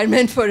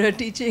requirement for a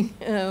teaching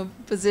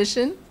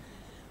position?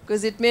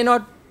 Because it may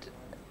not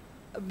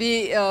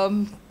be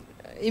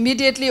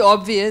immediately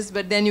obvious,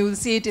 but then you will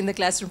see it in the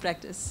classroom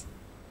practice.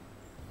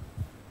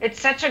 It's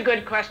such a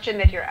good question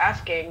that you're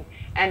asking.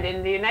 And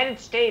in the United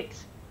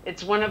States,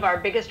 it's one of our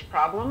biggest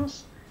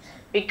problems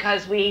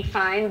because we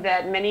find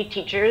that many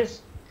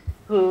teachers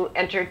who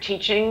enter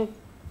teaching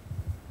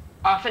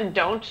often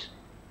don't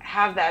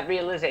have that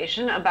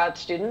realization about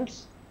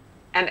students.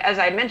 And as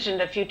I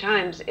mentioned a few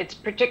times, it's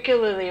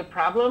particularly a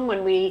problem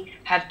when we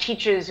have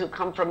teachers who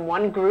come from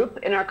one group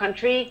in our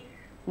country,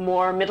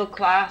 more middle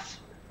class,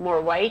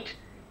 more white,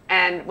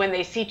 and when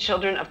they see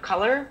children of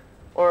color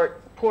or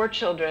poor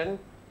children,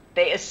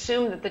 they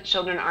assume that the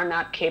children are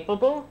not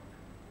capable.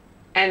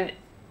 And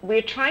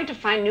we're trying to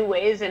find new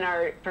ways in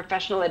our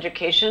professional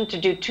education to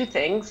do two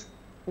things.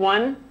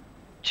 One,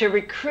 to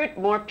recruit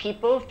more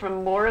people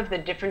from more of the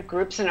different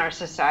groups in our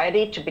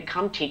society to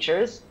become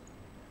teachers.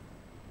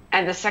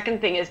 And the second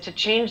thing is to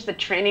change the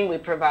training we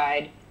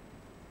provide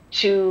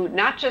to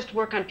not just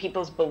work on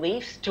people's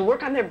beliefs, to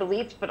work on their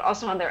beliefs, but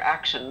also on their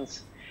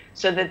actions,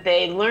 so that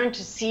they learn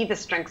to see the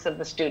strengths of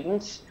the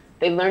students,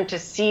 they learn to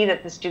see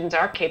that the students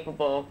are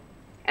capable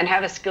and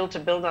have a skill to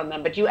build on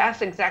them. But you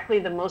asked exactly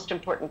the most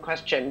important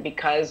question,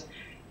 because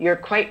you're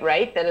quite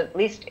right that at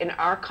least in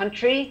our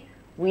country,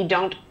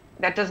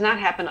 that does not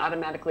happen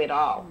automatically at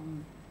all.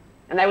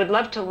 And I would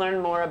love to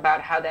learn more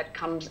about how that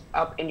comes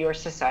up in your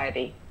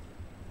society.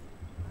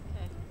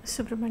 Okay.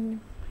 Subramaniam.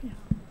 Yeah.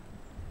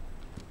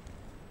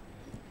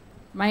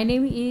 My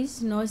name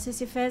is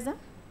Nosisi Feza.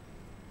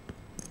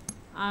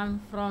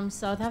 I'm from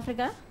South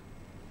Africa.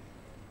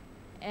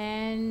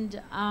 And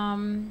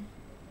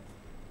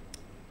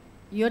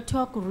your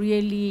talk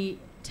really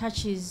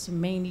touches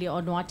mainly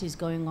on what is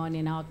going on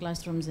in our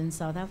classrooms in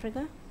South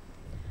Africa.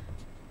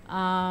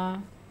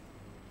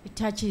 It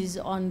touches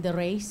on the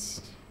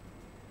race,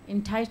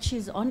 it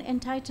touches on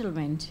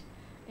entitlement,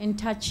 it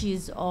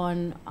touches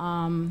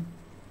on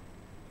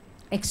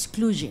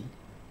exclusion.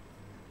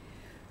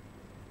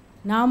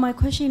 Now my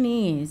question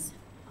is,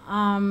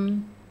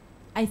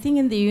 I think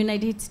in the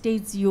United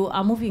States you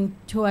are moving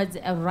towards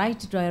a right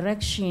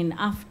direction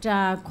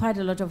after quite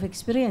a lot of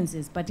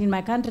experiences, but in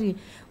my country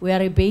we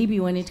are a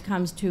baby when it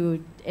comes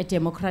to a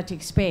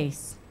democratic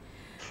space.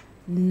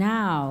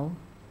 Now,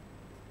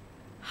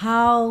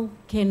 how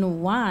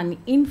can one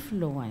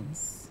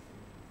influence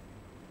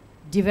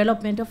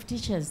development of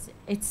teachers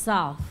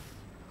itself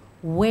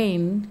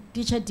when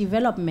teacher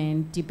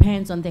development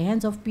depends on the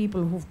hands of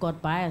people who've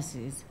got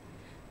biases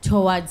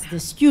towards the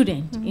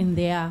student in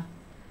the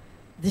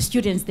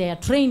students they are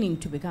training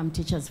to become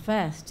teachers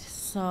first?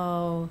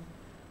 So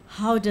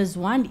how does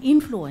one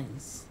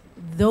influence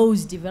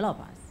those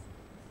developers?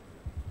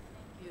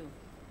 Thank you.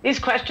 These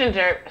questions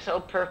are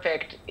so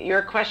perfect.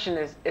 Your question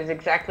is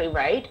exactly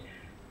right.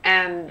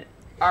 And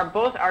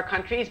both our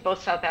countries,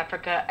 both South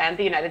Africa and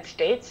the United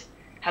States,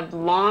 have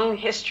long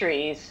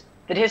histories.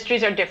 The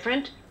histories are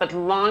different, but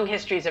long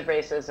histories of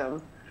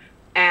racism.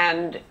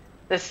 And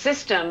the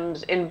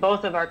systems in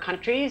both of our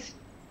countries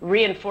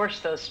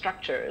reinforce those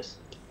structures.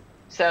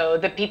 So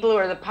the people who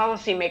are the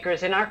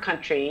policymakers in our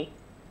country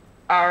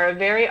are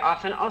very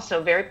often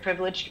also very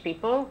privileged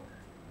people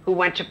who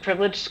went to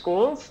privileged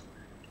schools,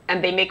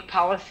 and they make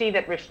policy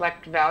that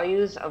reflect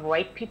values of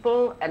white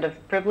people and of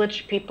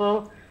privileged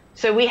people.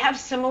 So we have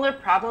similar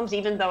problems,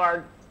 even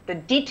though the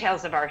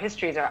details of our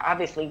histories are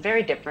obviously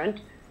very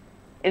different.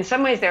 In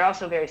some ways, they're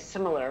also very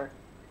similar.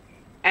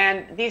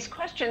 And these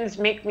questions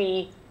make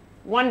me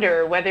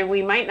wonder whether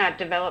we might not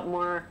develop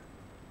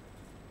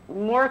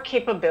more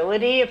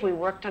capability if we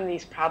worked on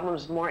these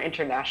problems more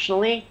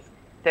internationally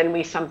than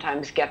we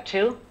sometimes get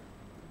to.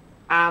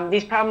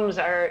 These problems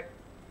are,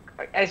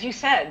 as you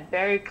said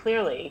very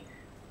clearly,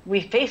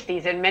 we face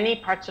these in many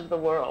parts of the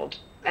world,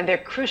 and they're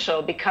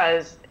crucial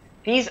because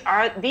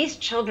these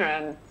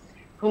children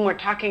whom we're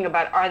talking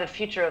about are the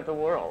future of the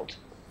world.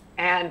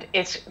 And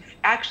it's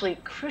actually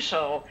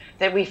crucial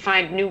that we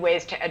find new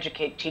ways to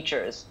educate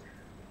teachers.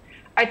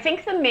 I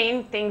think the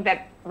main thing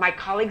that my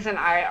colleagues and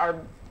I are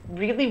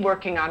really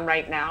working on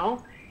right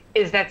now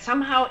is that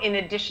somehow, in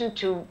addition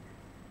to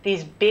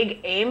these big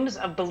aims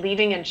of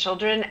believing in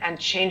children and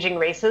changing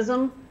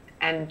racism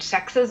and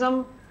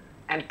sexism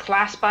and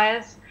class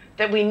bias,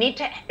 that we need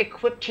to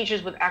equip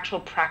teachers with actual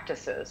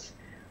practices.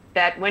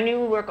 That when you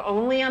work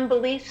only on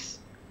beliefs,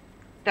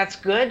 that's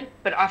good,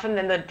 but often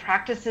then the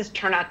practices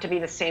turn out to be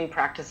the same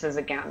practices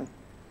again.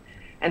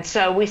 And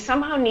so we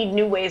somehow need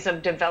new ways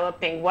of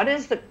developing what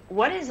is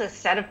a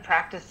set of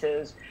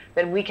practices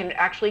that we can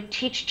actually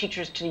teach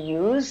teachers to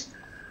use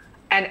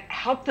and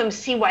help them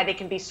see why they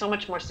can be so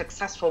much more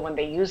successful when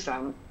they use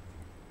them.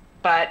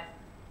 But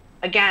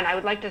again, I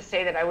would like to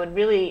say that I would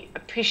really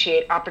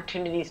appreciate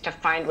opportunities to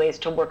find ways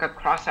to work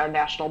across our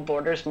national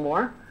borders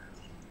more,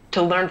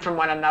 to learn from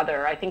one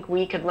another. I think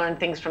we could learn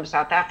things from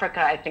South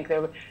Africa. I think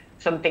there were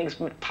some things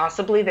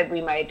possibly that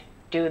we might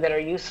do that are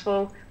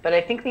useful, but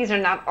I think these are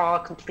not all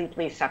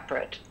completely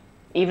separate,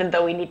 even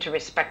though we need to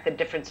respect the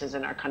differences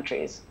in our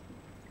countries.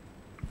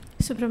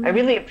 I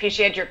really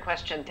appreciate your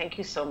question. Thank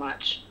you so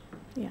much.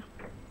 Yeah.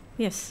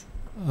 Yes.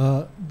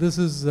 This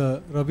is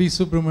Ravi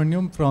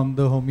Subramaniam from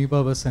the Homi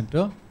Bhabha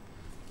Center.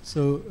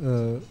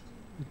 So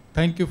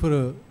thank you for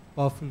a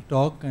powerful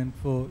talk and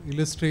for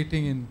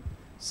illustrating in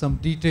some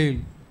detail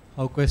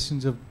how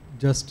questions of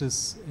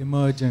justice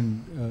emerge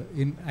and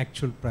in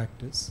actual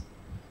practice.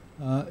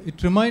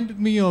 It reminded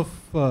me of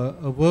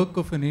a work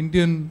of an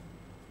Indian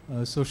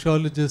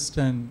sociologist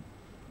and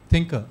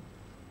thinker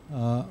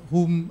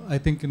whom I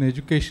think in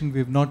education we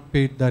have not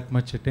paid that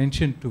much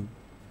attention to.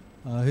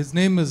 His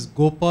name is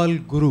Gopal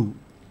Guru.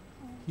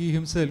 He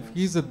himself,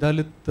 he's a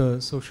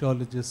Dalit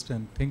sociologist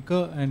and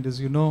thinker, and as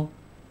you know,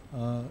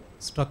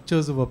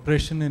 structures of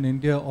oppression in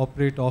India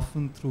operate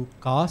often through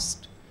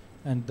caste,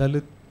 and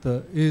Dalit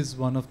is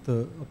one of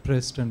the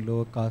oppressed and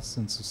lower castes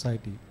in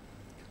society.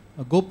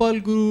 Gopal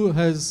Guru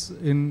has,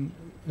 in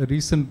a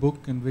recent book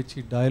in which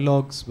he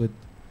dialogues with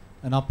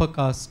an upper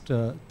caste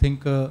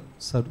thinker,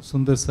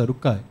 Sundar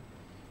Sarukai,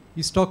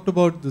 he's talked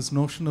about this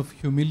notion of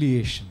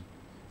humiliation,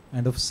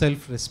 and of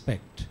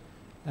self-respect.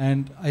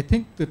 And I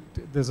think that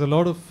there's a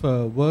lot of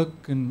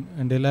work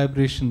and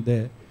elaboration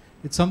there.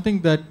 It's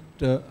something that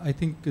I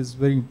think is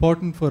very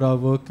important for our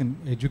work in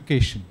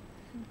education,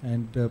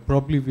 and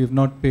probably we have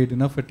not paid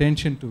enough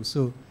attention to.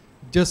 So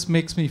it just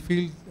makes me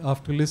feel,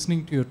 after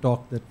listening to your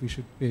talk, that we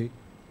should pay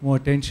more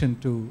attention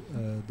to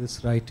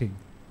this writing.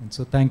 And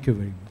so thank you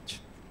very much.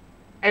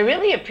 I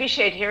really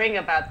appreciate hearing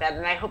about that,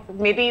 and I hope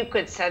maybe you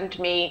could send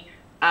me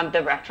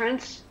the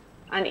reference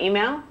on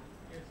email.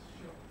 Yes,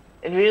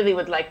 sure. I really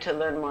would like to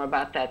learn more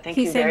about that. Thank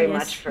you very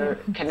much for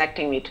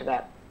connecting me to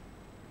that.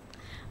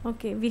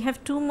 Okay, we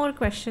have 2 more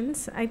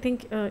questions. I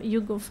think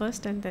you go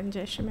first and then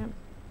Jayashree ma'am.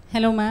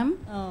 Hello ma'am,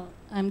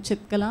 I'm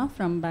Chitkala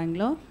from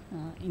Bangalore,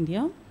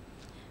 India.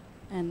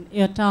 And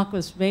your talk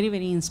was very,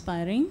 very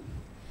inspiring.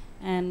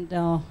 And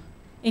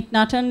it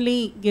not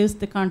only gives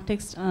the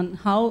context on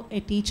how a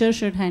teacher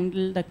should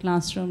handle the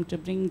classroom to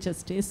bring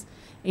justice,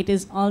 it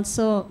is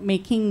also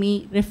making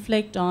me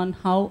reflect on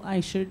how I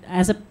should,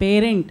 as a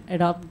parent,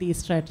 adopt these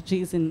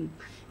strategies in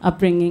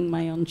upbringing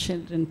my own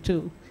children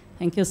too.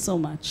 Thank you so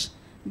much.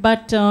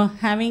 But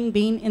having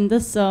been in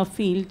this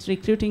field,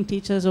 recruiting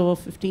teachers over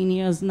 15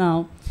 years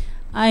now,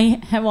 I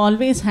have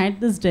always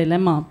had this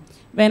dilemma.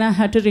 When I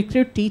had to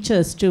recruit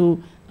teachers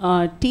to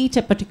teach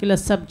a particular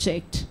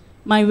subject,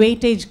 my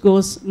weightage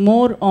goes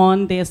more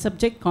on their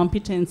subject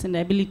competence and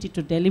ability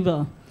to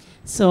deliver.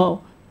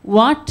 So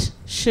what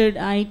should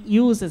I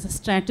use as a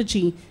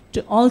strategy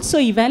to also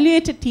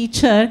evaluate a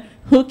teacher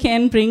who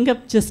can bring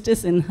up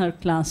justice in her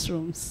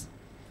classrooms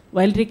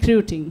while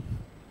recruiting?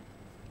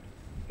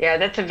 Yeah,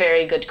 that's a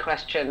very good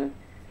question.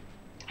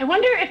 I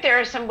wonder if there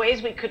are some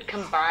ways we could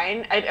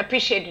combine. I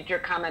appreciated your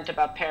comment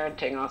about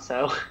parenting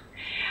also.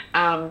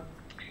 I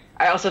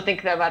also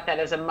think about that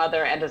as a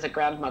mother and as a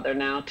grandmother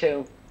now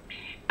too.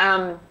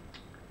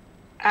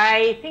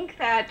 I think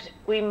that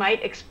we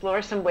might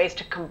explore some ways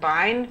to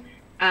combine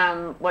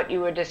what you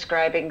were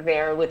describing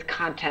there with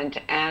content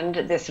and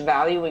this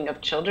valuing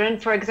of children.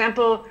 For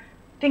example,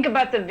 think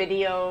about the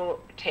video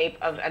tape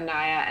of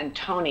Anaya and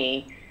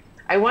Tony.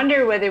 I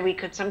wonder whether we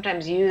could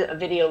sometimes use a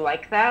video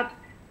like that,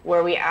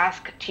 where we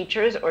ask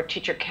teachers or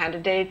teacher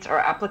candidates or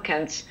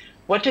applicants,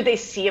 what do they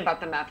see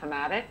about the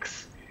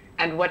mathematics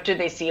and what do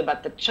they see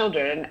about the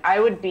children? And I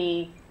would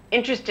be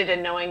interested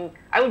in knowing,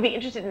 I would be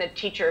interested in a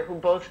teacher who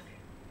both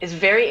is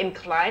very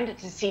inclined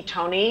to see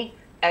Tony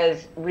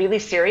as really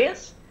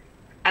serious,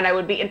 and I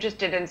would be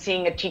interested in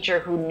seeing a teacher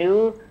who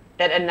knew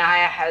that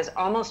Anaya has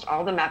almost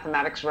all the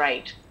mathematics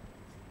right.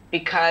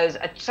 Because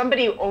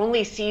somebody who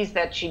only sees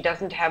that she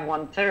doesn't have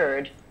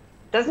 1/3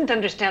 doesn't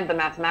understand the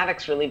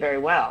mathematics really very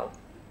well,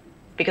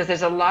 because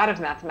there's a lot of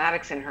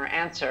mathematics in her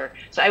answer.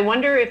 So I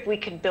wonder if we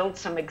could build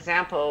some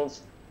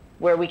examples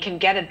where we can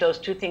get at those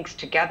 2 things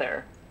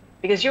together.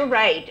 Because you're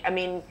right, I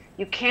mean,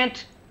 you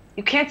can't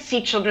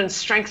see children's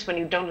strengths when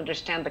you don't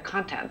understand the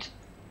content.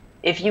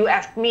 If you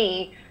ask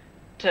me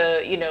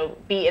to,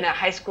 be in a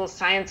high school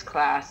science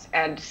class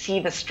and see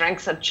the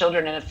strengths of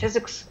children in a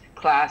physics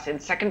class in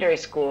secondary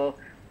school,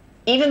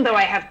 even though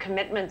I have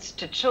commitments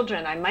to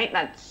children, I might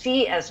not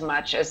see as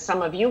much as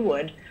some of you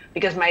would,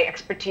 because my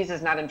expertise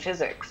is not in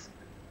physics.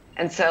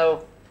 And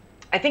so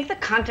I think the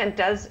content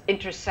does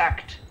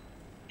intersect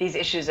these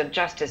issues of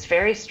justice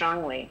very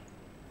strongly.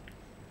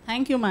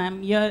 Thank you,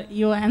 ma'am.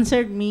 You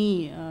answered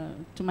me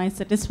to my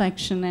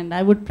satisfaction, and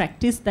I would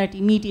practice that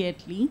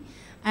immediately.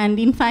 And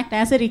in fact,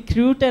 as a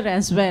recruiter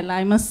as well,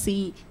 I must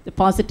see the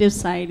positive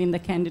side in the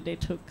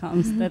candidate who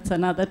comes. That's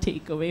another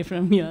takeaway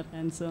from your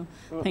answer.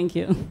 Thank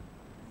you.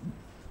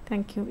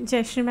 Thank you.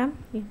 Jayashree ma'am.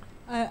 Yeah.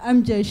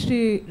 I'm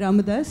Jayashree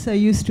Ramadas. I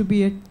used to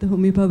be at the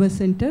Homi Bhabha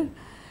Center.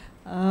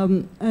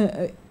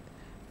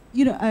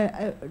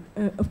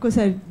 Of course,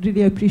 I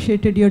really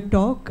appreciated your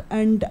talk,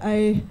 and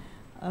I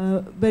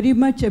very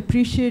much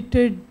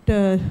appreciated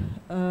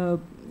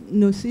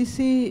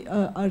Nosisi,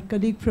 our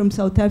colleague from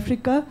South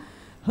Africa,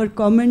 her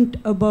comment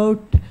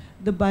about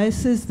the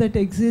biases that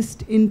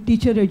exist in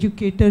teacher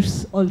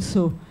educators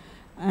also.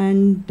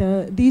 And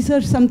these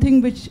are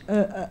something which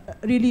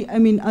really, I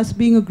mean, us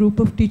being a group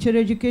of teacher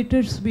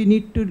educators, we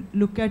need to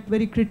look at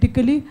very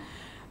critically.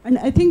 And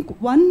I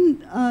think one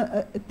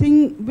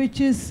thing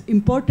which is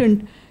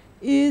important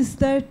is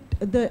that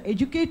the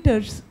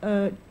educators,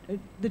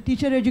 the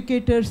teacher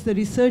educators, the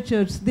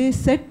researchers, they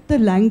set the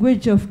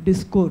language of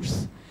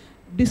discourse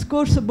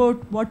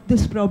about what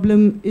this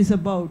problem is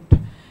about.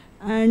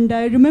 And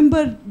I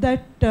remember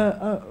that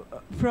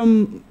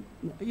from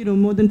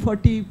more than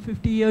 40,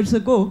 50 years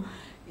ago,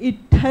 it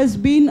has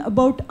been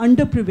about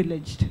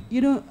underprivileged,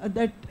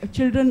 that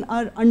children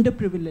are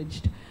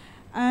underprivileged.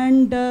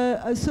 And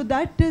so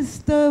that is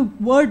the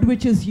word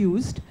which is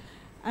used.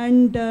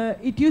 And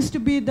it used to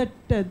be that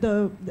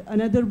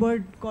another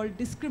word called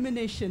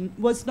discrimination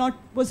was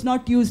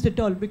not used at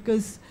all,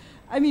 because,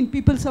 I mean,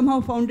 people somehow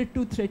found it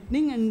too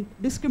threatening, and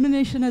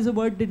discrimination as a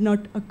word did not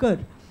occur.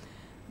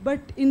 But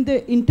in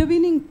the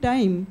intervening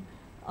time,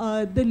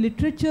 the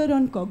literature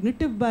on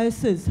cognitive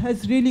biases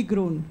has really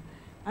grown.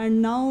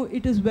 And now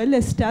it is well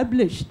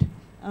established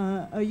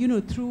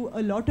through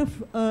a lot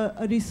of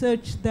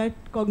research that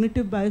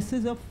cognitive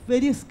biases of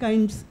various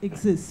kinds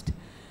exist.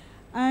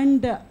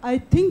 And I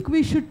think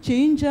we should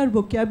change our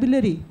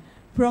vocabulary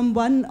from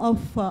one of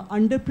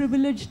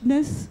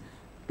underprivilegedness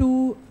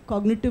to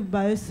cognitive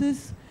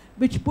biases,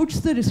 which puts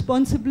the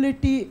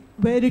responsibility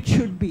where it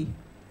should be,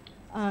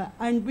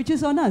 and which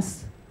is on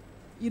us,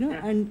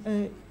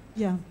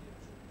 yeah.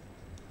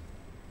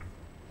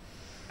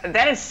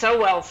 That is so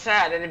well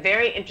said, and a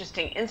very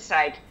interesting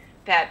insight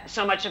that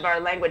so much of our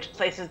language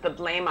places the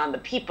blame on the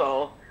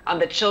people, on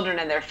the children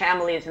and their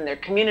families and their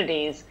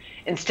communities,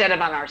 instead of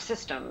on our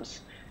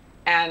systems.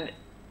 And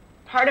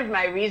part of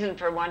my reason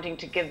for wanting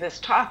to give this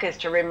talk is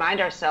to remind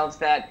ourselves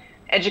that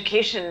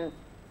education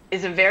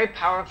is a very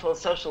powerful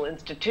social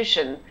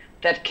institution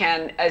that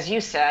can, as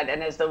you said,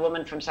 and as the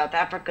woman from South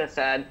Africa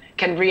said,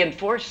 can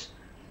reinforce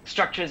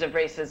structures of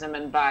racism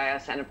and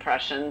bias and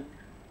oppression,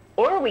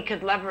 or we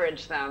could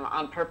leverage them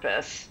on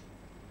purpose,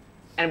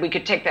 and we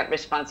could take that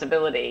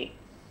responsibility.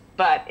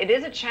 But it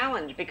is a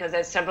challenge because,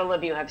 as several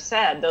of you have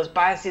said, those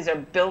biases are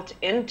built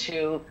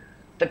into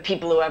the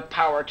people who have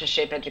power to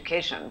shape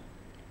education.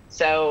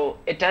 So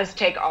it does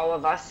take all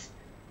of us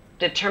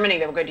determining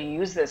that we're going to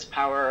use this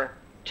power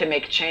to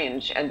make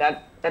change, and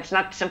that's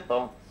not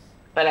simple.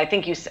 But I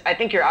think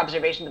your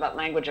observations about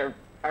language are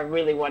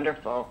really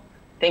wonderful.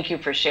 Thank you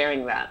for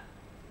sharing that.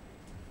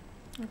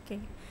 Okay,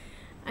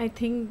 I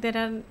think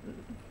there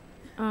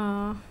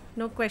are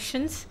no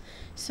questions.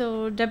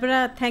 So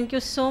Deborah, thank you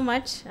so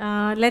much.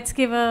 Let's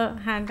give a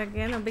hand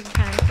again, a big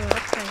hand to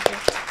us. Thank you.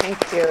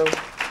 Thank you.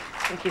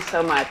 Thank you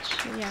so much.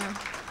 Yeah.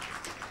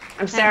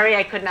 I'm sorry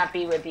I could not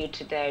be with you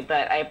today,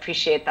 but I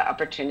appreciate the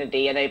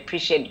opportunity and I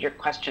appreciate your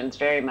questions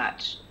very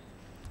much.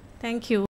 Thank you.